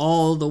sucked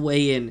all the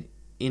way in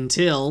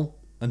until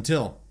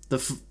the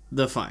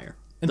fire.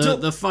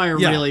 The fire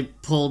really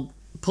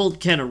pulled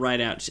Kenna right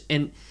out.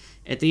 And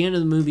at the end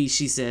of the movie,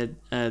 she said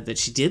that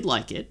she did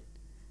like it,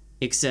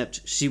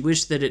 except she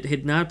wished that it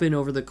had not been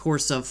over the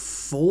course of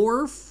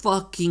 4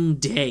 fucking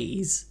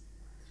days.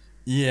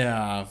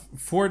 Yeah,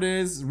 4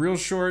 days, real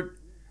short,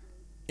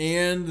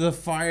 and the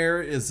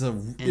fire is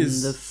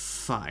the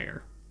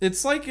fire.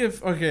 It's like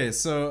if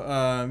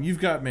you've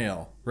got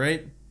mail,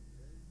 right?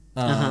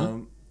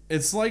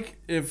 It's like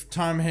if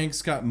Tom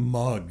Hanks got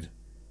mugged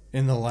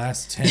in the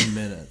last 10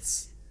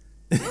 minutes.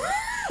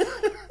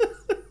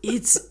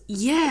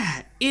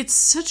 It's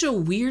such a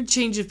weird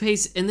change of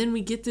pace, and then we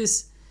get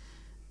this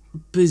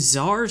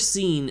bizarre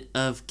scene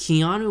of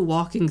Keanu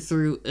walking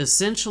through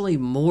essentially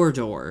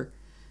Mordor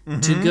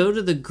to go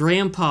to the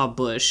grandpa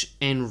bush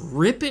and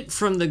rip it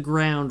from the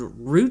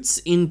ground, roots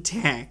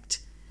intact.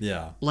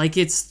 Yeah. Like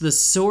it's the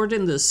sword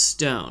in the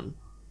stone.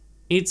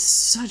 It's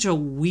such a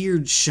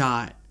weird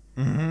shot.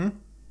 Mm-hmm.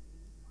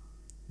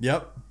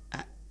 Yep.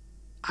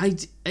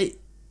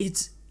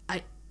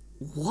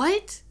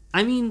 What?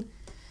 I mean,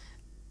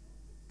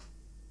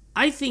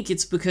 I think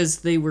it's because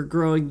they were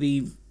growing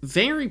the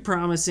very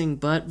promising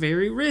but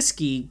very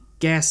risky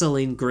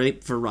gasoline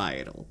grape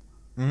varietal.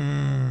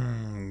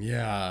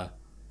 Yeah.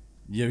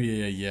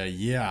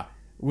 Yeah.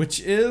 Which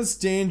is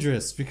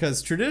dangerous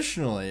because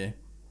traditionally,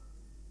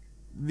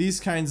 these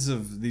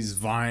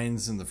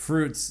vines and the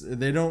fruits,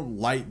 they don't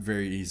light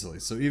very easily.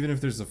 So even if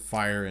there's a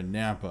fire in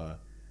Napa,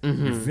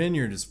 your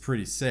vineyard is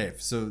pretty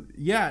safe. So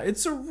yeah,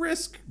 it's a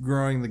risk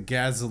growing the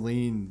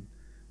gasoline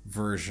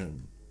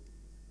version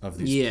of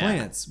these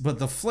plants. But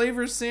the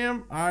flavor,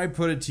 Sam, I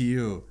put it to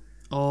you.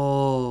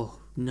 Oh,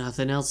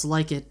 nothing else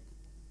like it.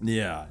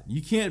 Yeah,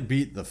 you can't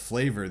beat the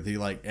flavor, the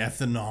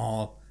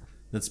ethanol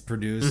that's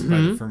produced by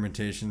the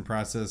fermentation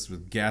process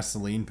with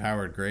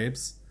gasoline-powered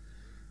grapes.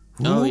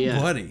 Ooh,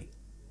 buddy.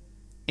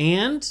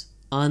 And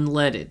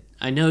unleaded.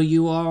 I know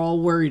you are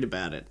all worried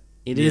about it.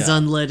 It is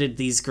unleaded,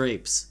 these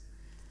grapes.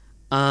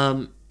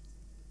 But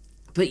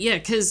yeah,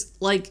 because,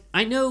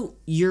 I know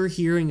you're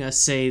hearing us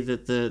say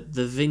that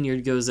the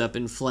vineyard goes up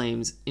in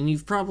flames, and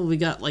you've probably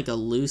got, a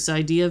loose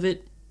idea of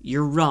it.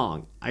 You're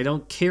wrong. I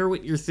don't care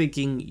what you're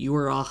thinking. You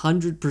are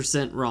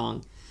 100%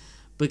 wrong.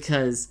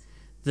 Because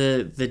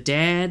the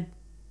dad,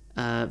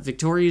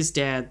 Victoria's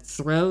dad,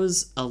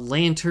 throws a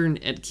lantern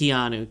at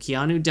Keanu.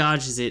 Keanu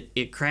dodges it.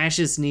 It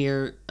crashes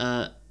near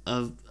a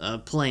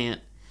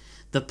plant.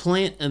 The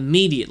plant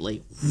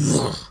immediately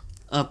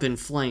up in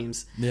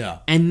flames. Yeah.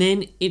 And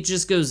then it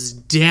just goes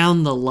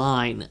down the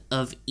line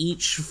of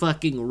each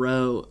fucking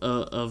row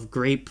of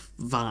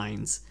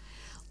grapevines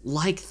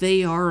like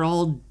they are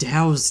all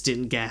doused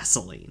in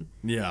gasoline.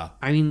 Yeah.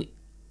 I mean,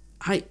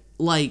 I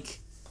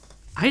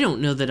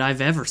don't know that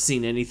I've ever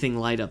seen anything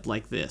light up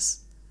like this.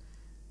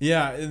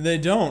 Yeah, they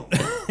don't.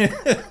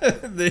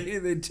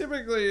 they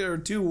typically are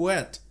too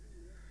wet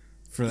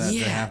for that to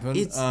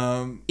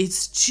happen.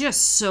 It's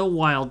just so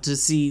wild to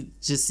see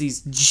just these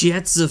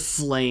jets of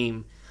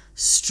flame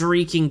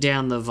streaking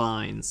down the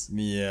vines.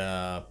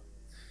 Yeah.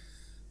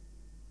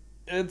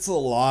 It's a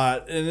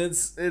lot, and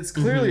it's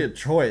clearly a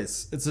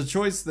choice. It's a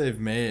choice they've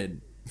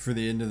made for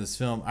the end of this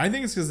film. I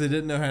think it's because they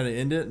didn't know how to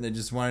end it, and they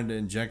just wanted to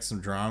inject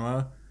some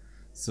drama.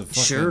 So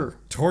fucking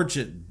torch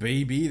it,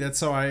 baby.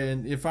 That's how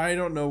if I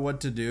don't know what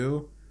to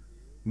do,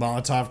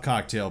 Molotov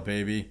cocktail,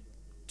 baby.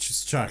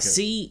 Just chuck it.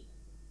 See,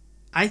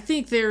 I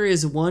think there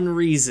is one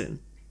reason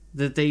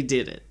that they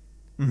did it.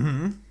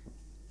 Mm-hmm.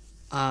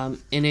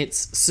 And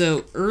it's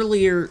so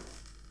earlier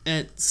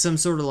at some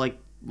sort of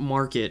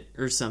market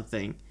or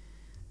something,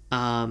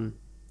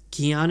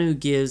 Keanu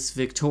gives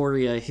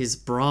Victoria his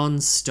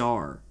Bronze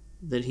Star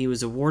that he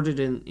was awarded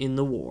in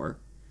the war.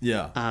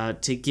 Yeah.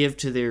 To give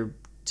to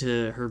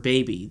her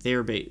baby,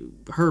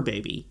 her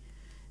baby,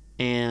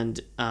 and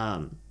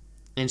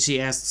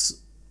she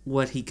asks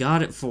what he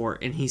got it for,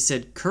 and he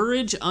said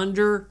courage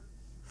under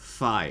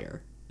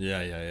fire.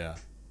 Yeah.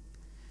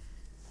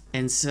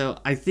 And so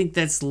I think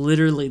that's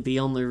literally the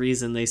only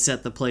reason they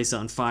set the place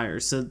on fire,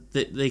 so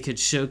that they could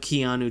show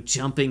Keanu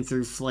jumping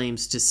through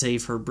flames to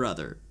save her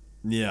brother.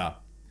 Yeah.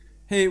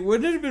 Hey,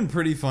 wouldn't it have been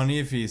pretty funny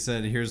if he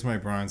said, "Here's my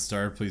Bronze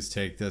Star, please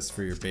take this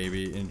for your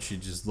baby," and she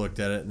just looked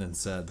at it and then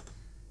said,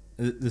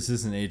 "This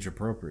isn't age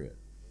appropriate.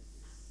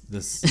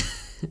 This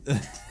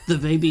The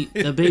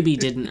baby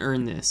didn't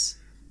earn this.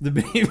 the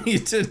baby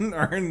didn't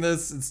earn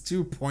this. It's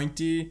too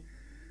pointy."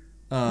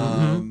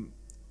 No.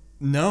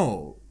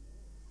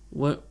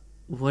 What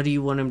do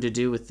you want him to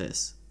do with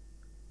this?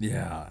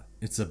 Yeah,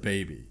 it's a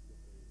baby,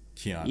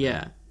 Keanu.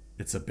 Yeah,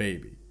 It's a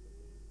baby.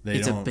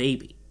 it's a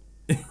baby.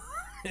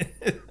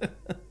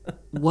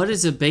 What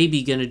is a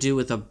baby gonna do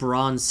with a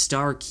Bronze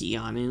Star,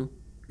 Keanu?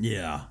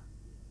 Yeah.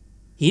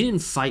 He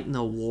didn't fight in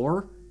the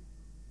war.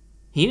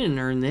 He didn't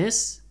earn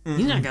this.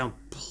 He's not gonna.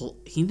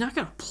 He's not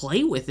gonna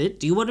play with it.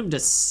 Do you want him to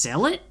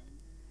sell it?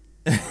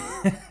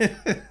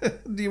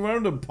 Do you want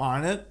him to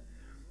pawn it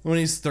when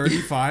he's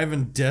 35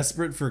 and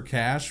desperate for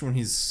cash? When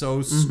he's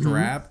so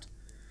strapped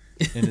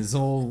and his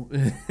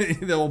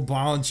the old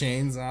ball and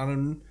chains on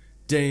him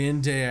day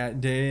in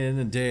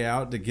and day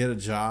out to get a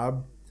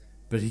job,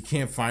 but he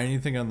can't find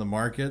anything on the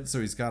market,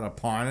 so he's got to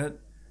pawn it.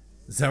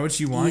 Is that what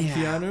you want,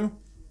 Keanu?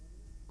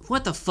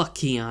 What the fuck,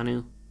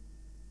 Keanu?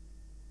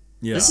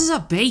 Yeah. This is a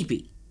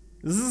baby.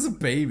 This is a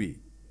baby.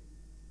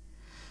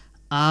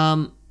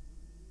 Yeah,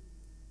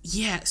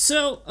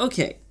 so,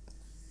 okay.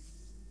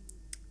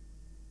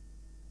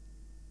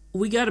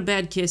 We got a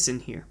bad kiss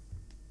in here.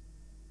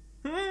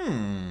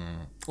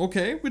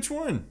 Okay, which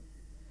one?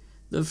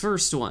 The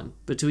first one,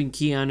 between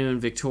Keanu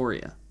and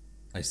Victoria.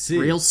 I see.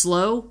 Real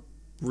slow,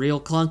 real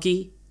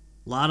clunky,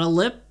 lot of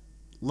lip,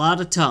 lot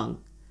of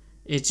tongue.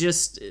 It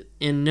just,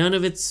 and none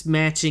of it's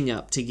matching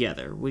up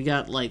together. We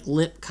got like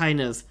lip kind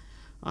of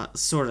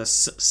sort of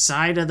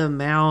side of the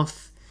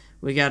mouth.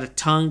 We got a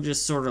tongue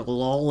just sort of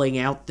lolling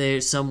out there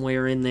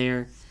somewhere in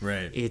there.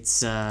 Right.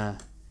 It's and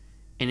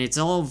it's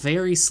all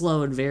very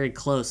slow and very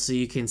close, so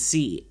you can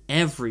see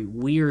every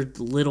weird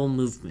little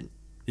movement.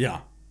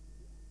 Yeah.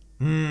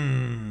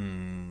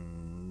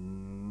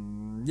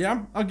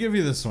 Yeah, I'll give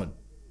you this one.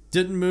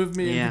 Didn't move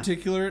me in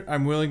particular.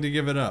 I'm willing to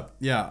give it up.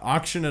 Yeah,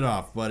 auction it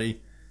off,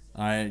 buddy.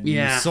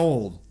 You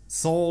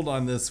sold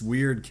on this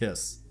weird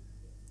kiss.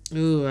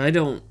 Ooh, I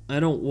don't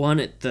want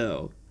it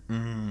though. So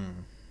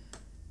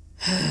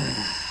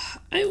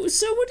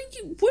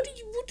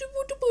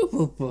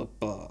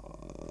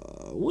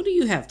what do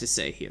you have to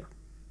say here?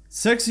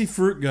 Sexy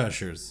fruit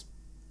gushers.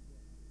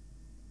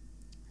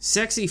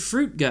 Sexy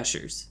fruit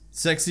gushers.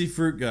 Sexy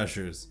fruit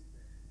gushers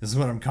is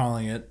what I'm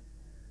calling it.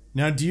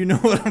 Now, do you know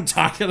what I'm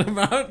talking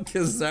about?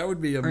 Because that would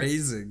be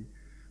amazing.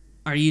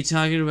 Are you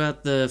talking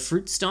about the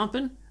fruit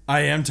stomping?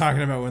 I am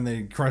talking about when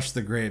they crush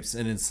the grapes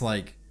and it's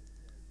like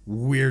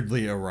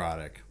weirdly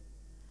erotic.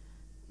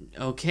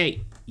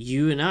 Okay,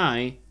 you and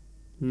I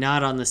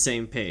not on the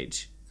same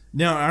page.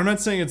 Now, I'm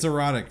not saying it's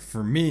erotic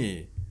for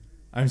me.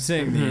 I'm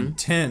saying the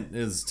intent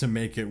is to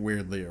make it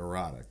weirdly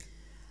erotic.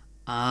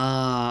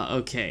 Ah,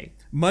 okay.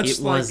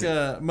 Much like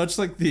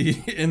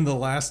the in the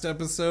last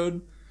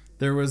episode,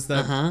 there was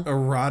that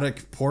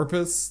erotic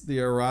porpoise, the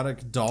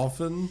erotic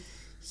dolphin.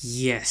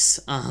 Yes.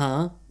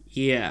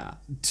 Yeah.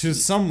 To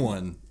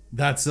someone,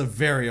 that's a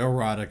very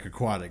erotic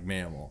aquatic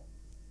mammal.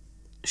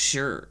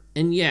 Sure.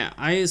 And yeah,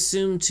 I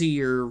assume to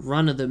your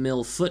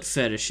run-of-the-mill foot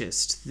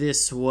fetishist,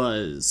 this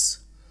was...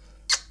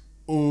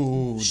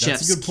 Oh,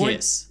 that's a good point.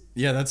 Kiss.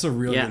 Yeah, that's a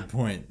real good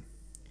point.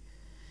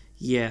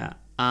 Yeah.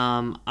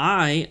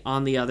 I,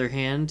 on the other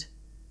hand,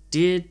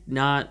 did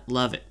not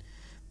love it.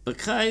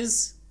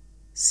 Because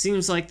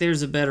seems like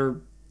there's a better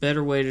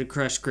way to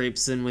crush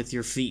grapes than with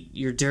your feet.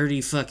 Your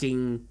dirty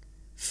fucking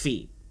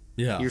feet.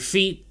 Yeah. Your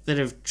feet that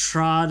have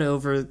trod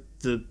over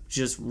the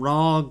just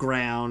raw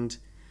ground,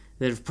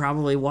 that have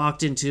probably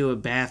walked into a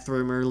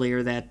bathroom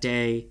earlier that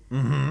day.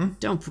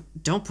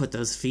 Don't put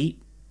those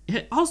feet.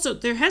 Also,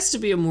 there has to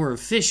be a more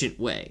efficient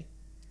way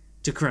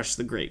to crush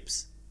the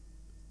grapes.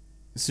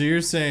 So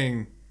you're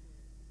saying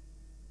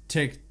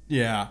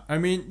I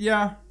mean,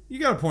 yeah, you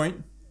got a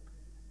point.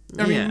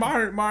 I mean,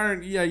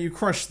 modern, you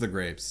crush the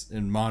grapes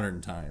in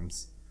modern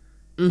times.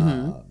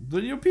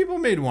 But, people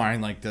made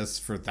wine like this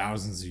for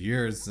thousands of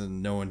years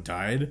and no one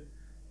died.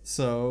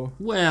 So...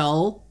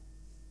 Well,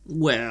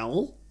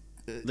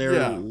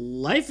 their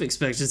life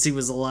expectancy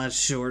was a lot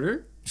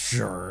shorter.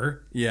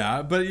 Sure,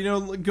 yeah, but,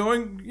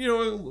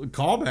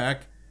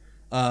 callback,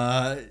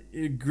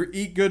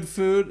 eat good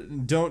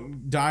food,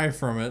 don't die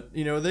from it.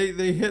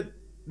 They hit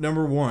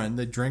number one,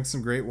 they drank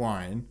some great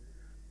wine,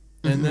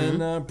 and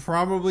then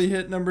probably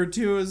hit number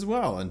two as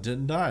well and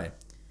didn't die.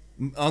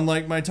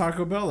 Unlike my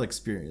Taco Bell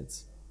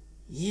experience.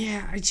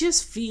 Yeah, I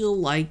just feel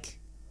like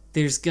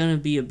there's gonna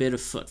be a bit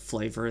of foot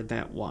flavor in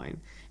that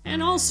wine.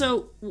 And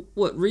also,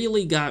 what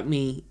really got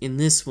me in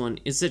this one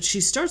is that she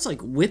starts like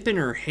whipping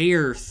her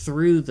hair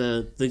through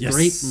the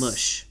grape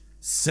mush.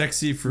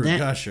 Sexy fruit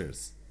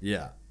gushers.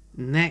 Yeah.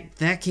 And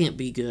that can't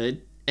be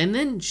good. And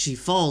then she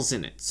falls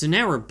in it. So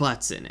now her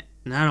butt's in it.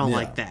 And I don't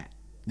like that.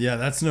 Yeah,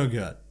 that's no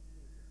good.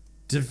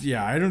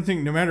 I don't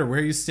think no matter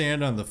where you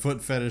stand on the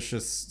foot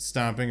fetishist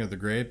stomping of the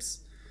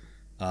grapes,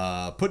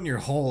 putting your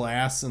whole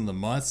ass in the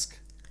musk,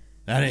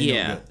 that ain't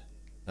no good.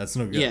 That's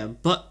no good. Yeah,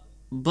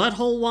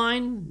 butthole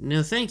wine,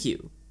 no thank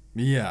you.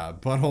 Yeah,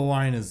 butthole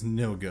wine is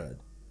no good.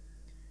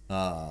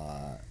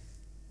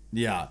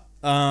 Yeah.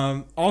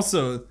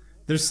 Also,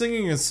 they're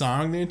singing a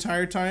song the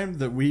entire time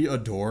that we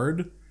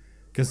adored,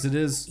 because it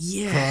is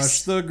Yes.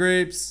 crush the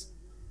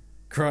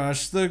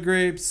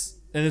grapes,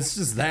 and it's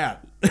just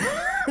that.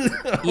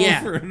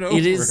 Yeah, over and over.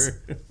 it is.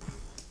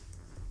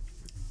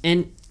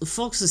 And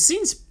folks, the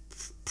scene's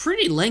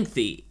pretty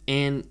lengthy,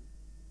 and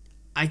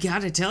I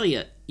gotta tell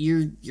you,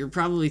 you're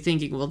probably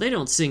thinking, well, they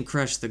don't sing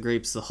 "Crush the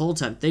Grapes" the whole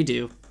time. They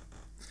do.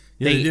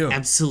 Yeah, they do.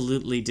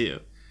 Absolutely do.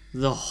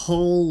 The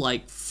whole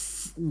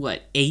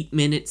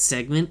 8-minute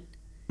segment.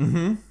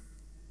 Mm-hmm.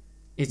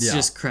 It's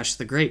just crush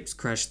the grapes,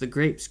 crush the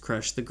grapes,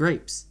 crush the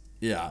grapes.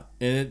 Yeah,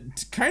 and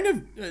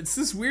it's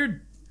this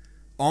weird,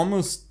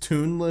 almost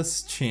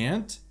tuneless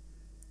chant.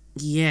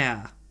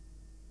 Yeah.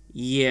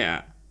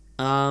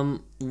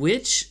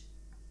 Which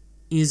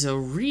is a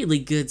really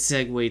good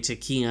segue to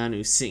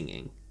Keanu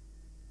singing.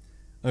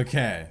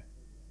 Okay.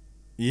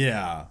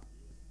 Yeah.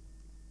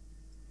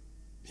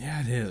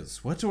 Yeah, it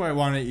is. What do I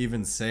want to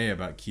even say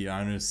about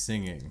Keanu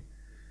singing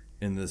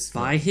in this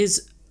film? By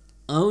his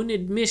own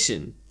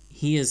admission,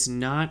 he is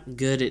not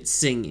good at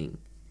singing.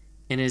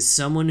 And as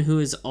someone who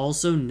is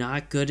also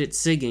not good at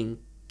singing,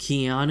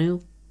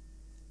 Keanu,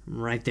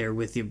 I'm right there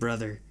with you,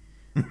 brother.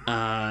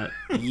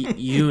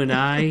 You and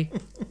I,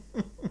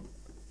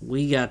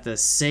 we got the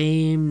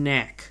same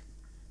knack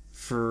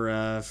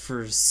for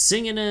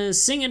singing a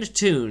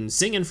tune,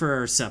 singing for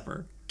our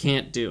supper.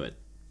 Can't do it.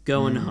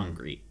 Going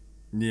hungry.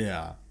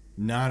 Yeah,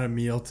 not a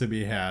meal to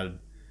be had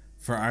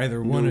for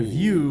either one of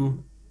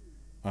you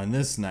on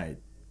this night.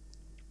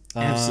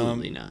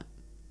 Absolutely not.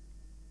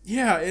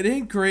 Yeah, it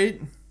ain't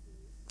great.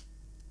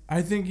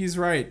 I think he's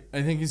right.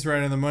 I think he's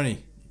right on the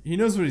money. He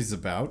knows what he's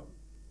about.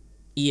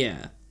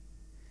 Yeah.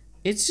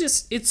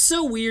 It's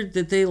so weird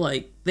that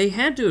they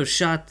had to have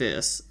shot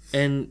this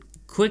and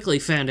quickly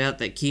found out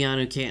that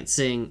Keanu can't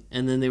sing,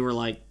 and then they were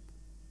like,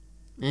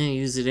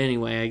 use it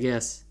anyway, I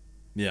guess.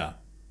 Yeah.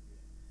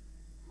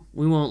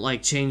 We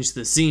won't change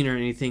the scene or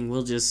anything.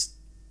 We'll just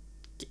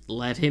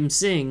let him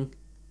sing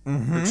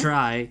or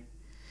try.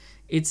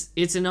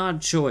 It's an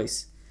odd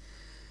choice.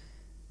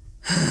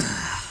 Hey,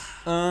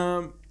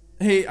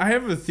 I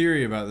have a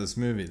theory about this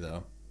movie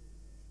though.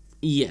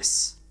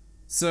 Yes.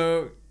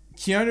 So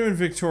Keanu and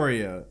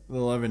Victoria, the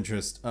love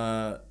interest,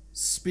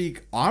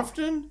 speak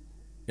often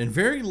and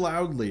very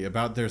loudly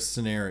about their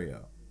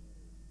scenario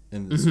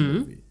in this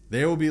movie.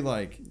 They will be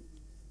like,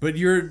 "But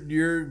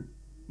you're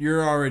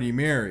already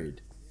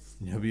married."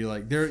 And he'll be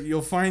like,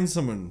 "You'll find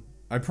someone.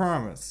 I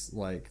promise.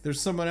 Like,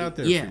 there's someone out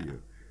there for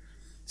you."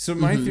 So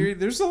my theory,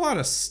 there's a lot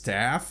of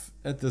staff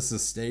at this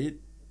estate.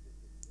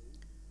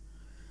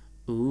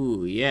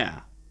 Ooh,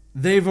 yeah.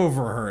 They've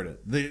overheard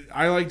it.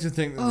 I like to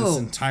think that this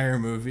entire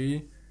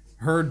movie,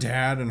 her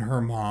dad and her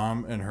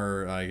mom and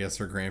her, I guess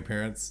her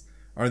grandparents,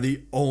 are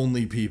the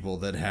only people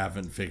that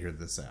haven't figured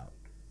this out.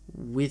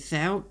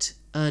 Without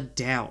a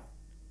doubt.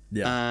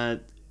 Yeah.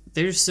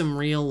 There's some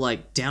real,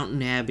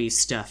 Downton Abbey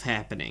stuff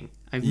happening.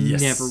 I've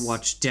never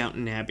watched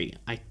Downton Abbey.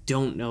 I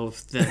don't know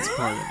if that's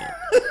part of it.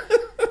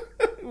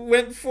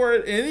 Went for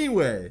it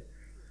anyway.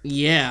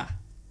 Yeah.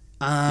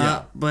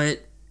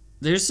 But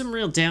there's some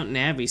real Downton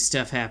Abbey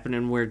stuff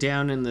happening where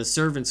down in the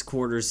servants'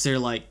 quarters, they're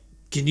like,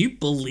 can you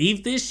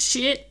believe this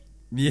shit?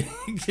 Yeah,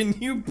 can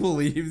you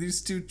believe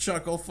these two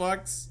chuckle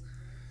fucks?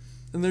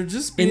 And they're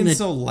just being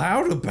so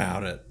loud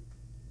about it.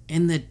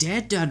 And the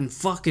dad doesn't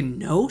fucking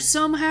know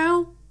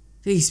somehow?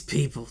 These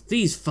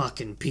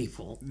fucking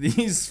people.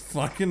 These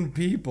fucking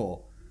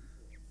people.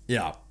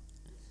 Yeah.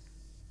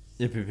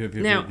 Yep.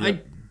 Now,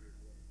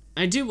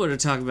 I do want to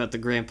talk about the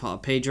grandpa,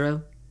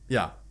 Pedro.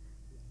 Yeah.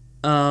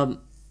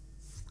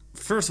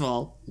 First of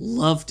all,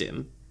 loved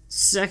him.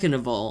 Second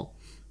of all,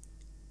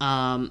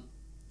 I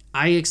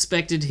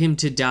expected him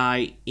to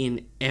die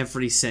in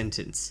every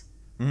sentence.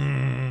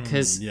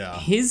 Because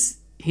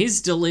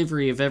his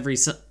delivery of every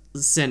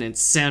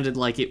sentence sounded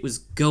like it was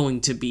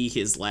going to be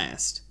his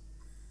last.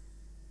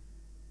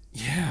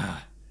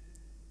 Yeah.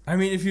 I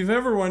mean, if you've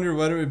ever wondered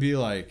what it would be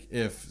like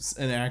if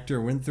an actor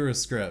went through a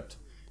script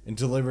and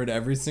delivered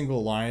every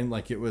single line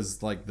like it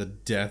was like the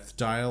death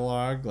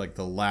dialogue, like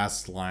the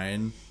last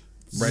line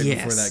right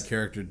before that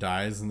character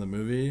dies in the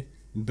movie,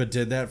 but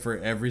did that for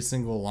every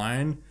single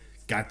line,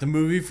 got the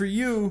movie for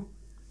you.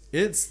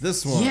 It's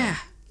this one. Yeah.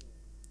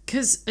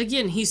 Because,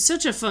 again, he's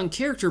such a fun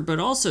character, but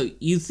also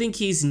you think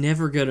he's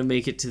never going to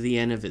make it to the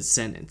end of his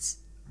sentence.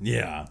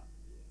 Yeah.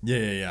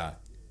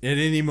 At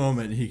any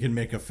moment, he can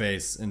make a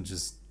face and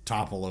just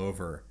topple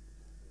over,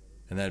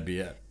 and that'd be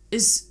it.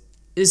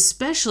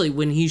 Especially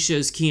when he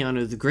shows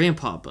Keanu the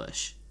grandpa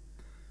bush.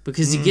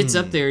 Because he gets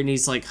up there and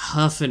he's,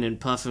 huffing and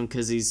puffing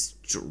because he's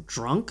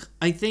drunk,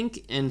 I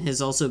think, and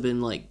has also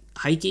been,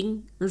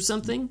 hiking or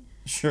something.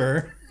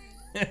 Sure.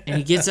 And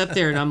he gets up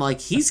there and I'm like,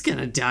 he's going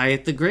to die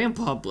at the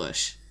grandpa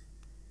bush.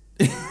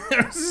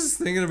 I was just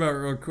thinking about it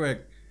real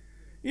quick.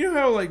 You know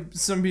how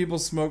some people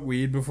smoke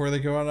weed before they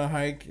go on a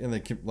hike and they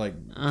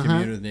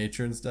commune with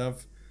nature and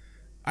stuff?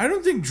 I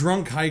don't think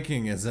drunk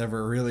hiking has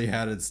ever really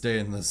had its day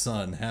in the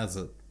sun, has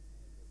it?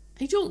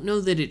 I don't know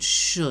that it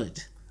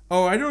should.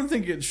 Oh, I don't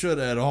think it should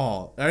at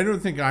all. I don't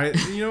think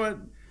you know what?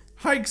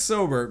 Hike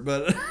sober,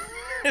 but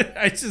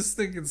I just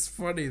think it's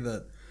funny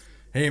that,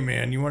 hey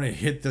man, you want to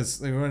hit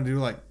this, you want to do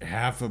like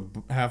half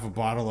a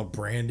bottle of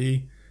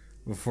brandy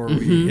before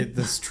we hit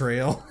this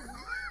trail?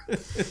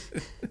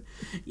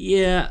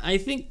 Yeah, I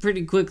think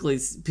pretty quickly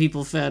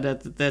people found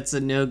out that that's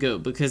a no-go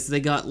because they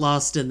got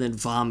lost and then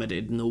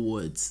vomited in the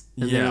woods.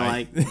 And they're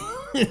like,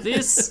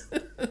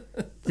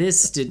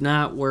 this did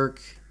not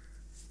work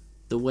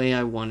the way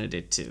I wanted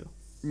it to.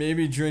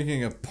 Maybe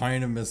drinking a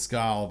pint of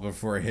mezcal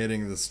before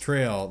hitting this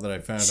trail that I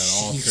found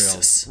on all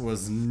trails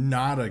was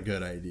not a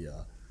good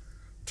idea.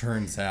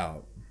 Turns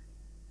out.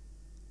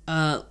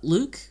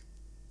 Luke?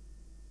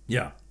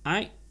 Yeah.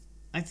 I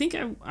think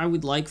I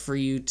would like for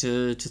you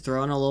to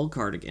throw on a little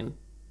cardigan.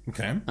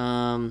 Okay.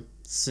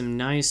 Some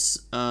nice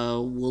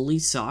woolly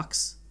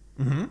socks.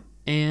 Mm-hmm.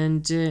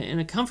 And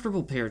a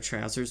comfortable pair of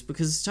trousers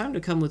because it's time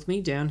to come with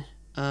me down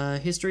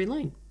History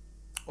Lane.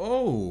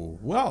 Oh,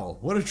 well,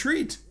 what a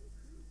treat.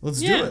 Let's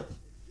do it.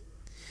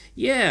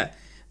 Yeah.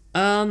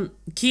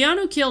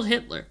 Keanu killed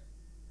Hitler.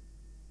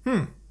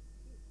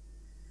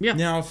 Yeah.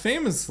 Now,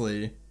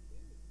 famously,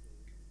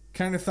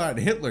 kind of thought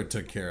Hitler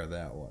took care of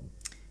that one.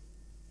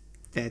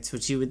 That's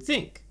what you would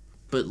think.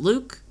 But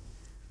Luke,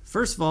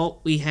 first of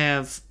all, we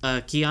have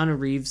Keanu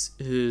Reeves,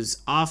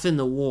 who's off in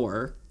the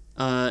war,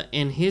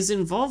 and his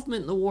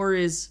involvement in the war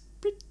is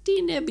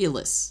pretty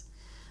nebulous.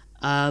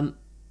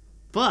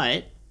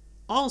 But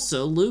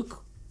also,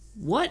 Luke,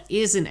 what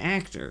is an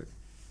actor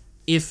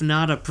if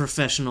not a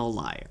professional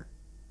liar?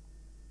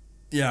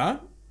 Yeah.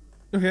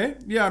 Okay.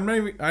 Yeah, I'm not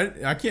even,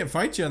 I can't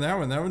fight you on that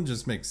one. That one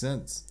just makes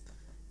sense.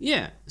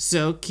 Yeah.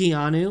 So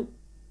Keanu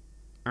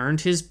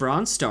earned his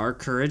Bronze Star,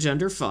 Courage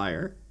Under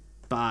Fire,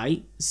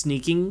 by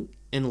sneaking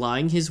and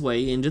lying his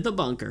way into the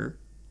bunker,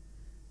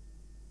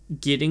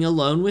 getting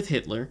alone with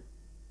Hitler,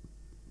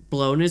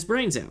 blowing his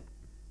brains out,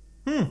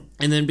 and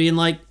then being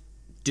like,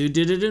 dude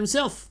did it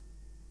himself.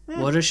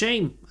 What a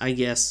shame, I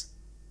guess.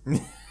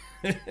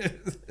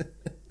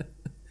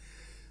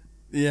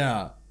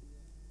 Yeah.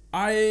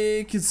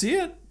 I can see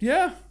it.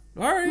 Yeah.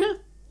 All right.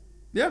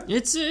 Yeah.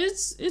 It's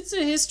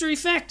a history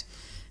fact.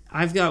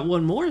 I've got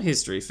one more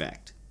history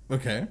fact.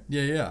 Okay.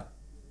 Yeah.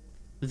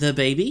 The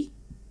baby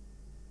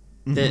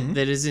that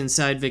is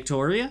inside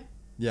Victoria,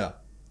 Yeah.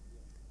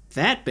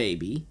 that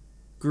baby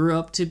grew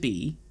up to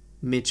be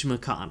Mitch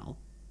McConnell.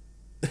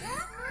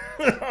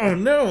 Oh,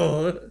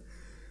 no.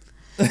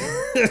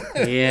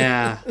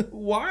 Yeah.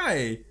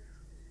 Why?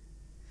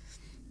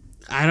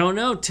 I don't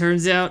know.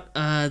 Turns out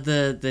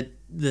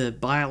the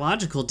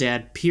biological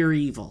dad, pure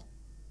evil.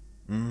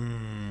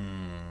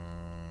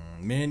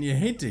 Man, you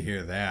hate to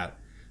hear that.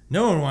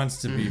 No one wants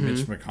to be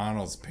Mitch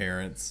McConnell's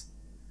parents.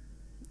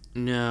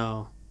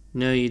 No,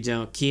 you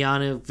don't.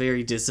 Keanu,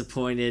 very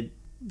disappointed.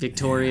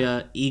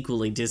 Victoria,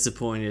 equally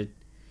disappointed.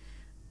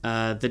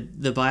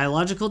 The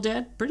biological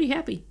dad, pretty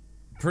happy.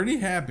 Pretty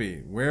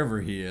happy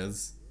wherever he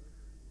is.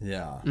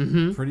 Yeah.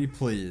 Pretty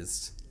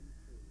pleased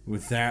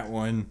with that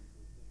one.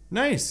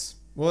 Nice.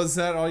 Well, is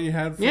that all you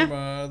had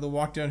from the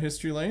walk down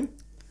history lane?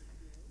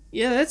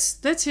 Yeah,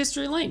 that's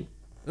History Lane.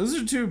 Those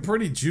are two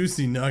pretty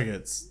juicy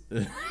nuggets.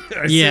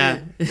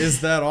 Yeah.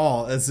 Is that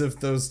all? As if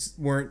those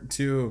weren't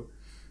two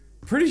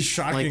pretty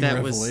shocking Like that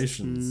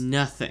revelations. was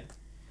nothing.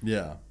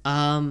 Yeah.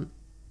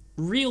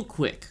 Real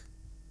quick.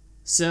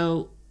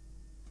 So,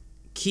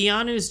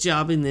 Keanu's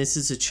job in this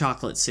is a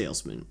chocolate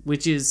salesman,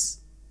 which is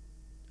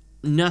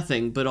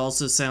nothing, but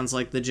also sounds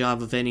like the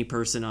job of any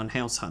person on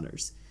House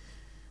Hunters.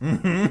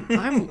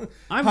 I'm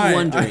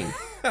wondering.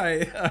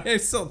 I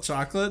sell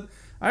chocolate.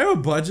 I have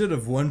a budget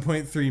of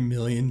 $1.3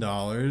 million.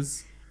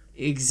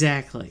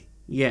 Exactly.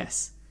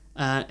 Yes.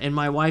 And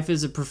my wife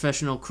is a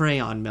professional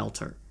crayon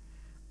melter.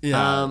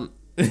 Yeah.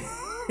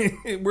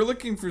 We're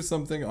looking for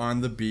something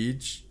on the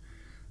beach.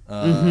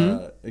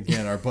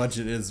 Again, our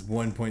budget is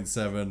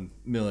 $1.7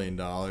 million.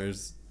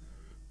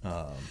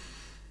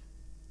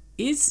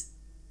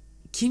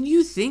 Can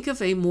you think of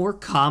a more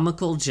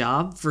comical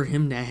job for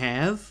him to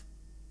have?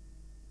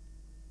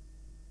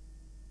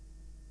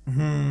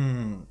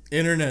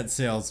 Internet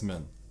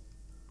salesman.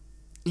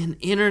 An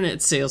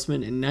internet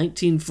salesman in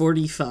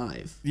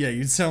 1945. Yeah,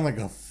 you'd sound like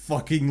a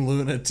fucking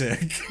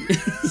lunatic.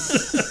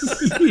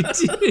 You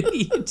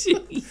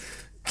do.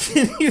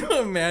 Can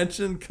you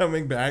imagine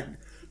coming back?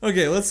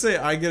 Okay, let's say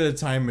I get a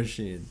time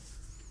machine.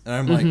 And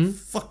I'm like,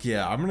 fuck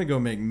yeah, I'm going to go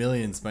make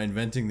millions by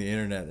inventing the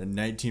internet in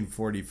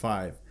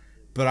 1945.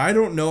 But I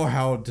don't know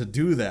how to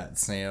do that,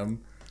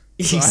 Sam.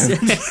 So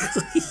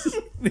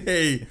Exactly.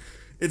 Hey,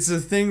 it's a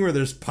thing where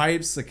there's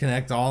pipes that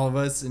connect all of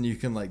us, and you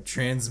can like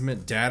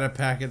transmit data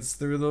packets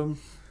through them.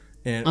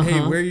 And hey,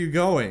 where are you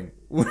going?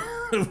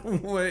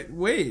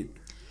 Wait.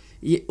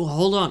 Yeah, well,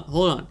 hold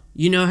on.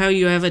 You know how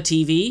you have a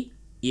TV?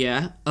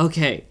 Yeah.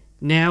 Okay.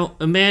 Now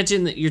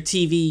imagine that your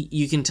TV,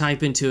 you can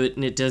type into it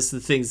and it does the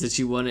things that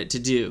you want it to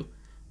do.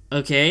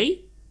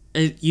 Okay?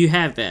 You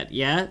have that,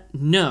 yeah?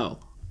 No.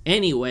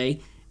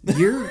 Anyway,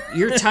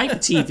 Your type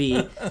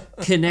TV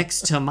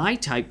connects to my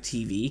type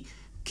TV,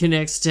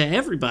 connects to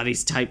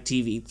everybody's type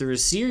TV through a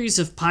series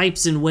of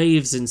pipes and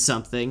waves and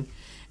something,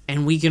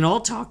 and we can all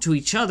talk to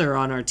each other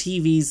on our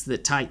TVs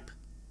that type.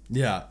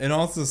 Yeah, and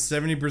also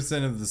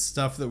 70% of the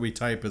stuff that we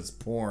type is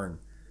porn.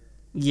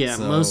 Yeah,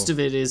 So- most of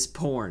it is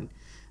porn.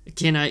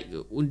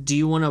 Do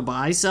you want to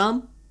buy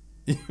some?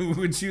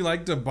 Would you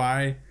like to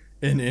buy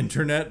an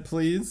internet,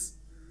 please?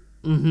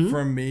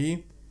 From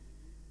me?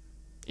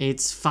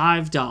 It's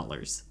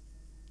 $5.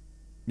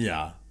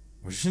 Yeah.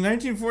 Which is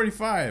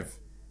 1945.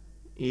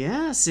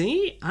 Yeah,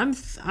 see? I'm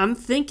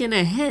thinking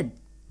ahead.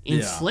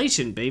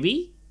 Inflation,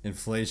 baby.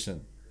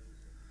 Inflation.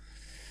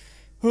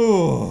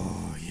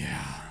 Oh,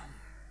 yeah.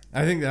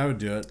 I think that would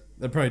do it.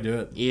 That'd probably do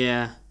it.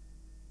 Yeah.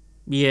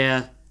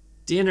 Yeah.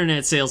 The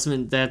internet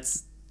salesman,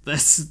 that's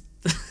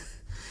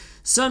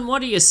Son, what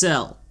do you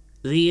sell?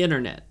 The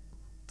internet.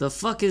 The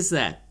fuck is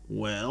that?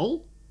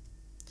 Well,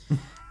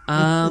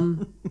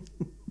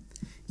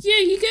 yeah,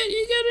 you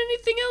got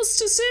anything else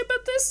to say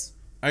about this?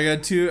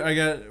 I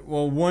got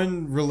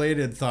one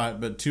related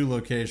thought, but two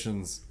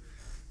locations.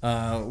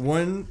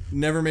 One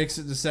never makes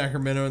it to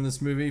Sacramento in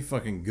this movie.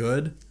 Fucking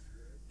good.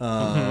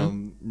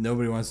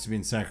 Nobody wants to be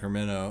in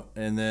Sacramento.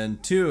 And then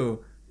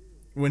two,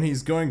 when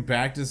he's going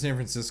back to San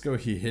Francisco,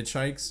 he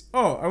hitchhikes.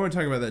 Oh, I want to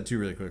talk about that too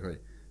really quickly.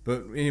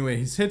 But anyway,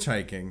 he's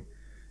hitchhiking.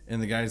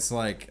 And the guy's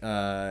like,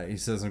 he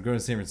says, I'm going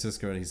to San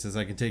Francisco. And he says,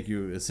 I can take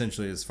you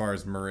essentially as far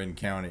as Marin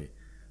County.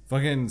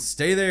 Fucking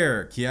stay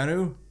there,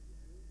 Keanu.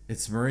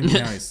 It's Marin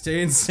County.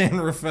 Stay in San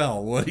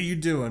Rafael. What are you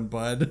doing,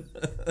 bud?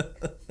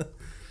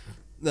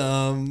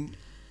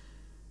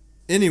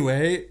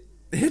 Anyway,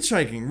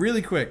 hitchhiking,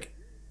 really quick.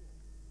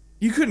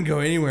 You couldn't go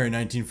anywhere in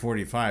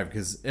 1945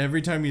 because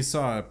every time you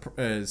saw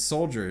a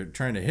soldier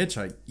trying to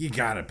hitchhike, you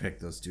gotta pick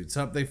those dudes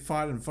up. They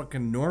fought in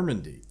fucking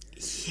Normandy.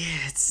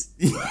 Yeah, it's...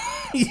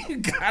 You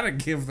gotta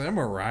give them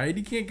a ride.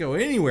 You can't go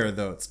anywhere,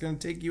 though. It's gonna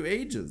take you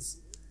ages.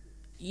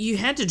 You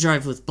had to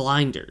drive with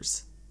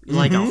blinders.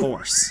 Like a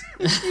horse.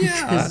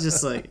 Yeah. It's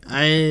just like,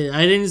 I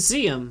didn't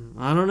see him.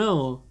 I don't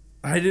know.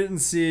 I didn't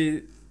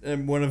see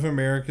one of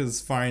America's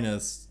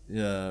finest, one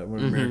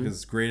of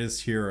America's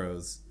greatest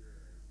heroes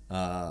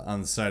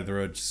on the side of the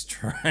road just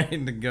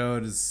trying to go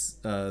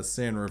to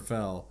San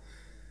Rafael.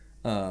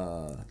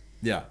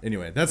 Yeah,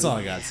 anyway, that's all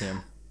I got,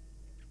 Sam.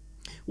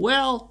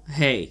 Well,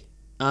 hey,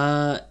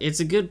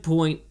 it's a good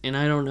point, and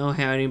I don't know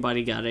how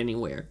anybody got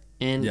anywhere.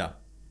 And, Yeah.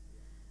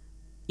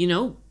 you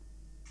know,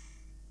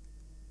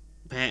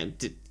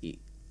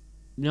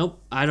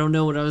 nope, I don't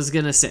know what I was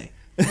going to say.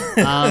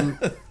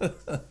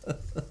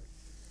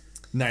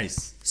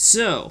 Nice.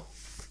 So,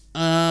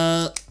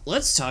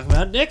 let's talk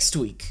about next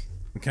week,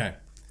 Okay.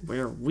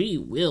 where we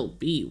will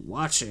be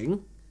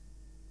watching...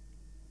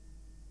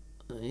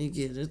 I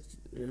get it.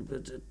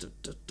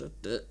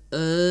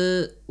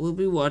 We'll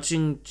be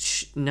watching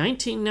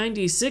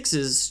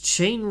 1996's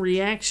Chain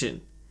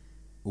Reaction.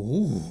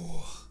 Ooh.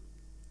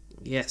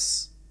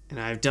 Yes, and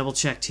I've double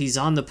checked. He's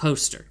on the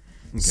poster.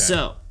 Okay.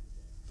 So,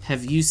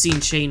 have you seen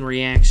Chain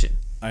Reaction?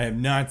 I have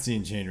not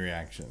seen Chain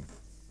Reaction.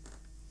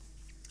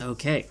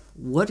 Okay,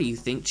 what do you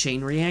think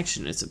Chain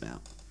Reaction is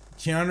about?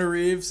 Keanu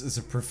Reeves is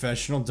a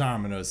professional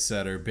domino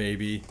setter,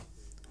 baby.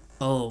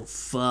 Oh,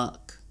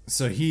 fuck.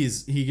 So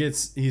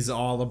he's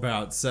all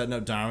about setting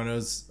up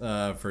dominoes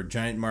for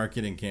giant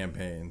marketing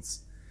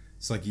campaigns.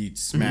 It's like you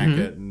smack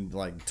it and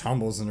like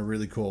tumbles in a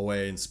really cool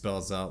way and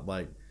spells out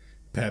like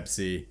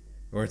Pepsi,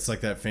 or it's like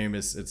that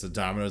famous. It's a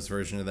Domino's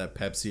version of that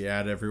Pepsi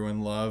ad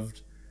everyone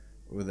loved,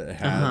 with it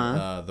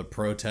had the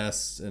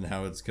protests and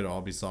how it's could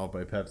all be solved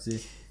by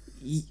Pepsi.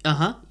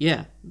 Yeah.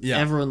 Yeah.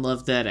 Everyone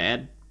loved that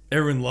ad.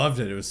 Everyone loved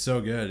it. It was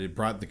so good. It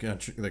brought the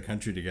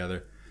country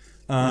together.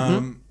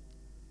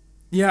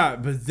 Yeah,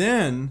 but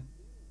then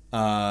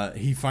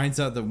he finds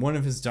out that one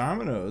of his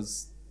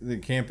dominoes, the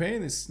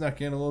campaign, they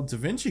snuck in a little Da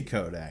Vinci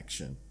Code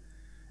action.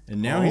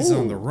 And now he's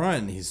on the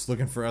run. He's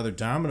looking for other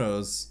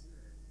dominoes,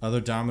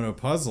 other domino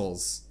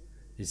puzzles.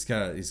 He's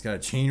got a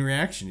chain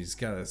reaction. He's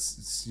got to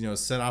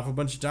set off a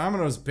bunch of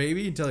dominoes,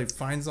 baby, until he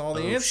finds all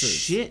the answers.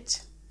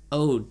 Shit.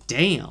 Oh,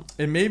 damn.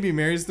 And maybe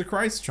marries the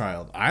Christ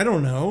child. I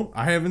don't know.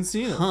 I haven't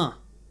seen it. Huh.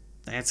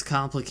 That's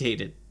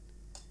complicated.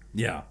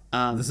 Yeah.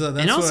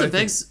 And also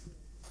begs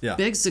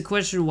the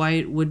question why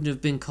it wouldn't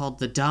have been called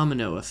the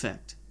domino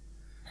effect.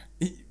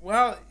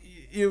 Well,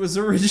 it was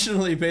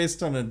originally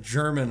based on a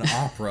German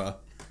opera,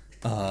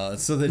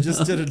 so they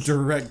just did a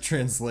direct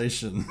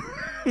translation.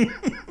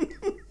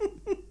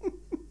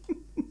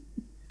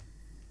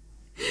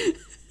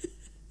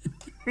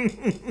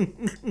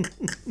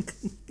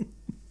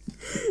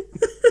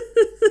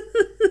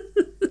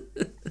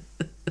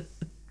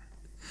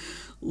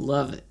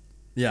 Love it.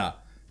 Yeah.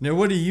 Now,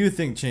 what do you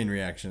think Chain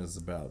Reaction is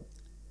about?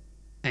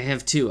 I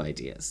have two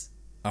ideas.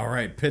 All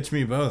right, pitch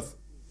me both.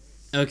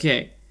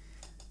 Okay.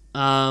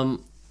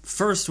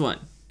 First one.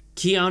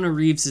 Keanu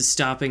Reeves is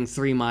stopping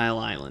 3 Mile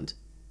Island.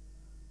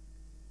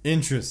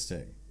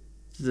 Interesting.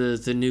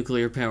 The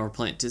nuclear power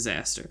plant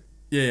disaster.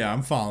 Yeah,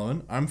 I'm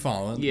following.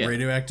 Yeah.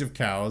 Radioactive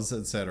cows,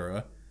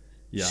 etc.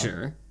 Yeah.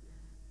 Sure.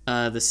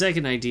 The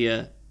second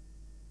idea,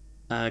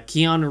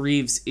 Keanu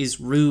Reeves is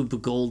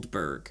Rube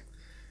Goldberg.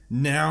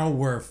 Now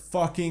we're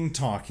fucking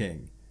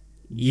talking.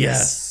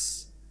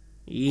 Yes.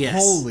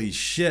 Holy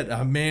shit,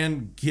 a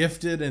man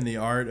gifted in the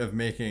art of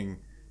making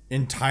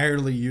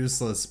entirely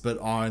useless but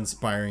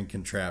awe-inspiring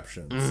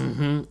contraptions.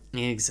 Mm-hmm.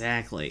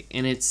 Exactly.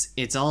 And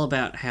it's all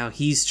about how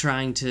he's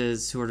trying to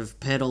sort of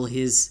peddle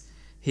his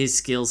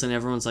skills, and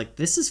everyone's like,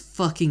 this is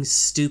fucking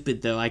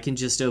stupid though, I can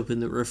just open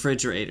the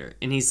refrigerator.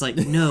 And he's like,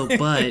 no,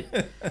 but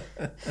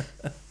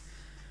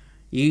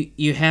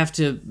you have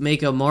to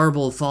make a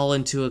marble fall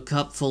into a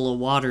cup full of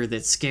water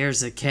that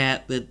scares a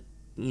cat that,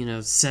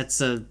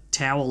 sets a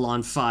towel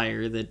on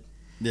fire that...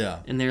 Yeah.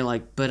 And they're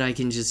like, but I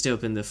can just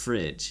open the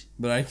fridge.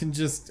 But I can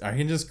just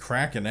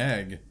crack an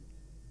egg.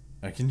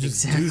 I can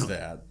just do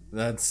that.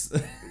 That's...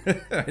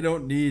 I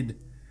don't need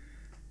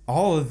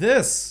all of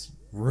this,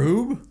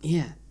 Rube.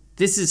 Yeah.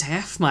 This is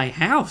half my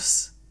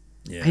house.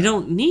 Yeah. I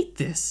don't need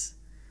this.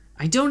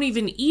 I don't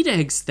even eat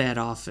eggs that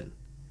often.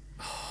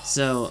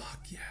 So...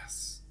 Fuck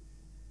yes.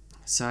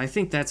 So I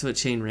think that's what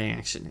Chain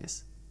Reaction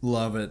is.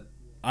 Love it.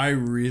 I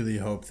really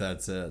hope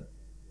that's it.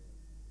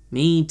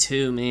 Me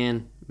too,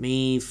 man.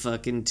 Me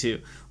fucking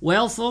too.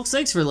 Well, folks,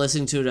 thanks for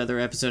listening to another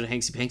episode of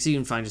Hanksy Panksy. You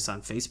can find us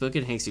on Facebook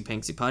at Hanksy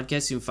Panksy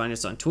Podcast. You can find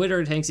us on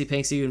Twitter at Hanksy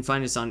Panksy. You can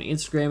find us on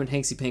Instagram at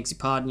Hanksy Panksy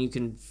Pod. And you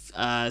can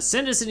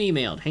send us an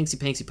email at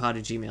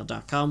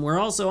hanksypanksypod@gmail.com. We're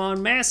also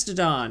on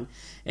Mastodon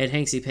at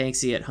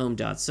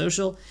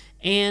hanksypanksy@home.social.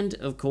 And,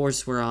 of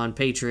course, we're on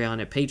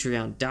Patreon at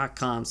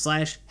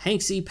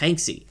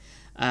patreon.com/hanksypanksy.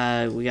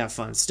 We got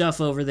fun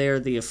stuff over there.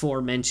 The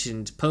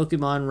aforementioned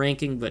Pokemon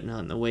ranking, but not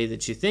in the way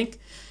that you think.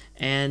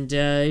 And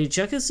you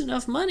chuck us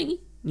enough money,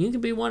 you can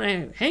be one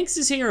of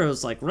Hanks'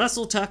 heroes like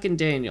Russell, Tuck, and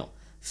Daniel.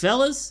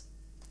 Fellas,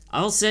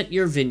 I'll set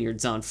your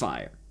vineyards on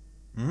fire.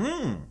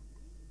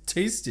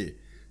 Tasty.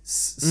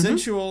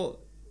 Sensual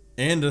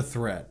and a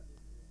threat.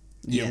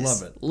 You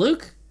love it.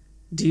 Luke,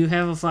 do you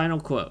have a final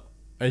quote?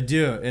 I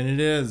do, and it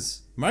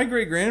is, my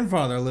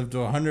great-grandfather lived to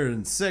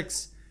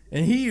 106,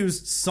 and he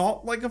used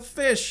salt like a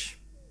fish.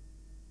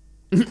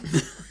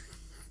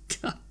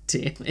 God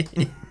damn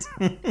it.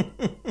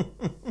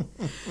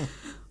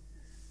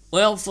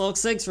 Well,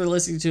 folks, thanks for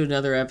listening to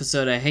another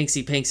episode of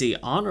Hanksy Panksy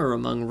Honor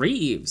Among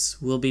Reeves.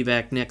 We'll be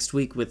back next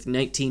week with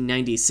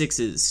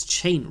 1996's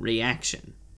Chain Reaction.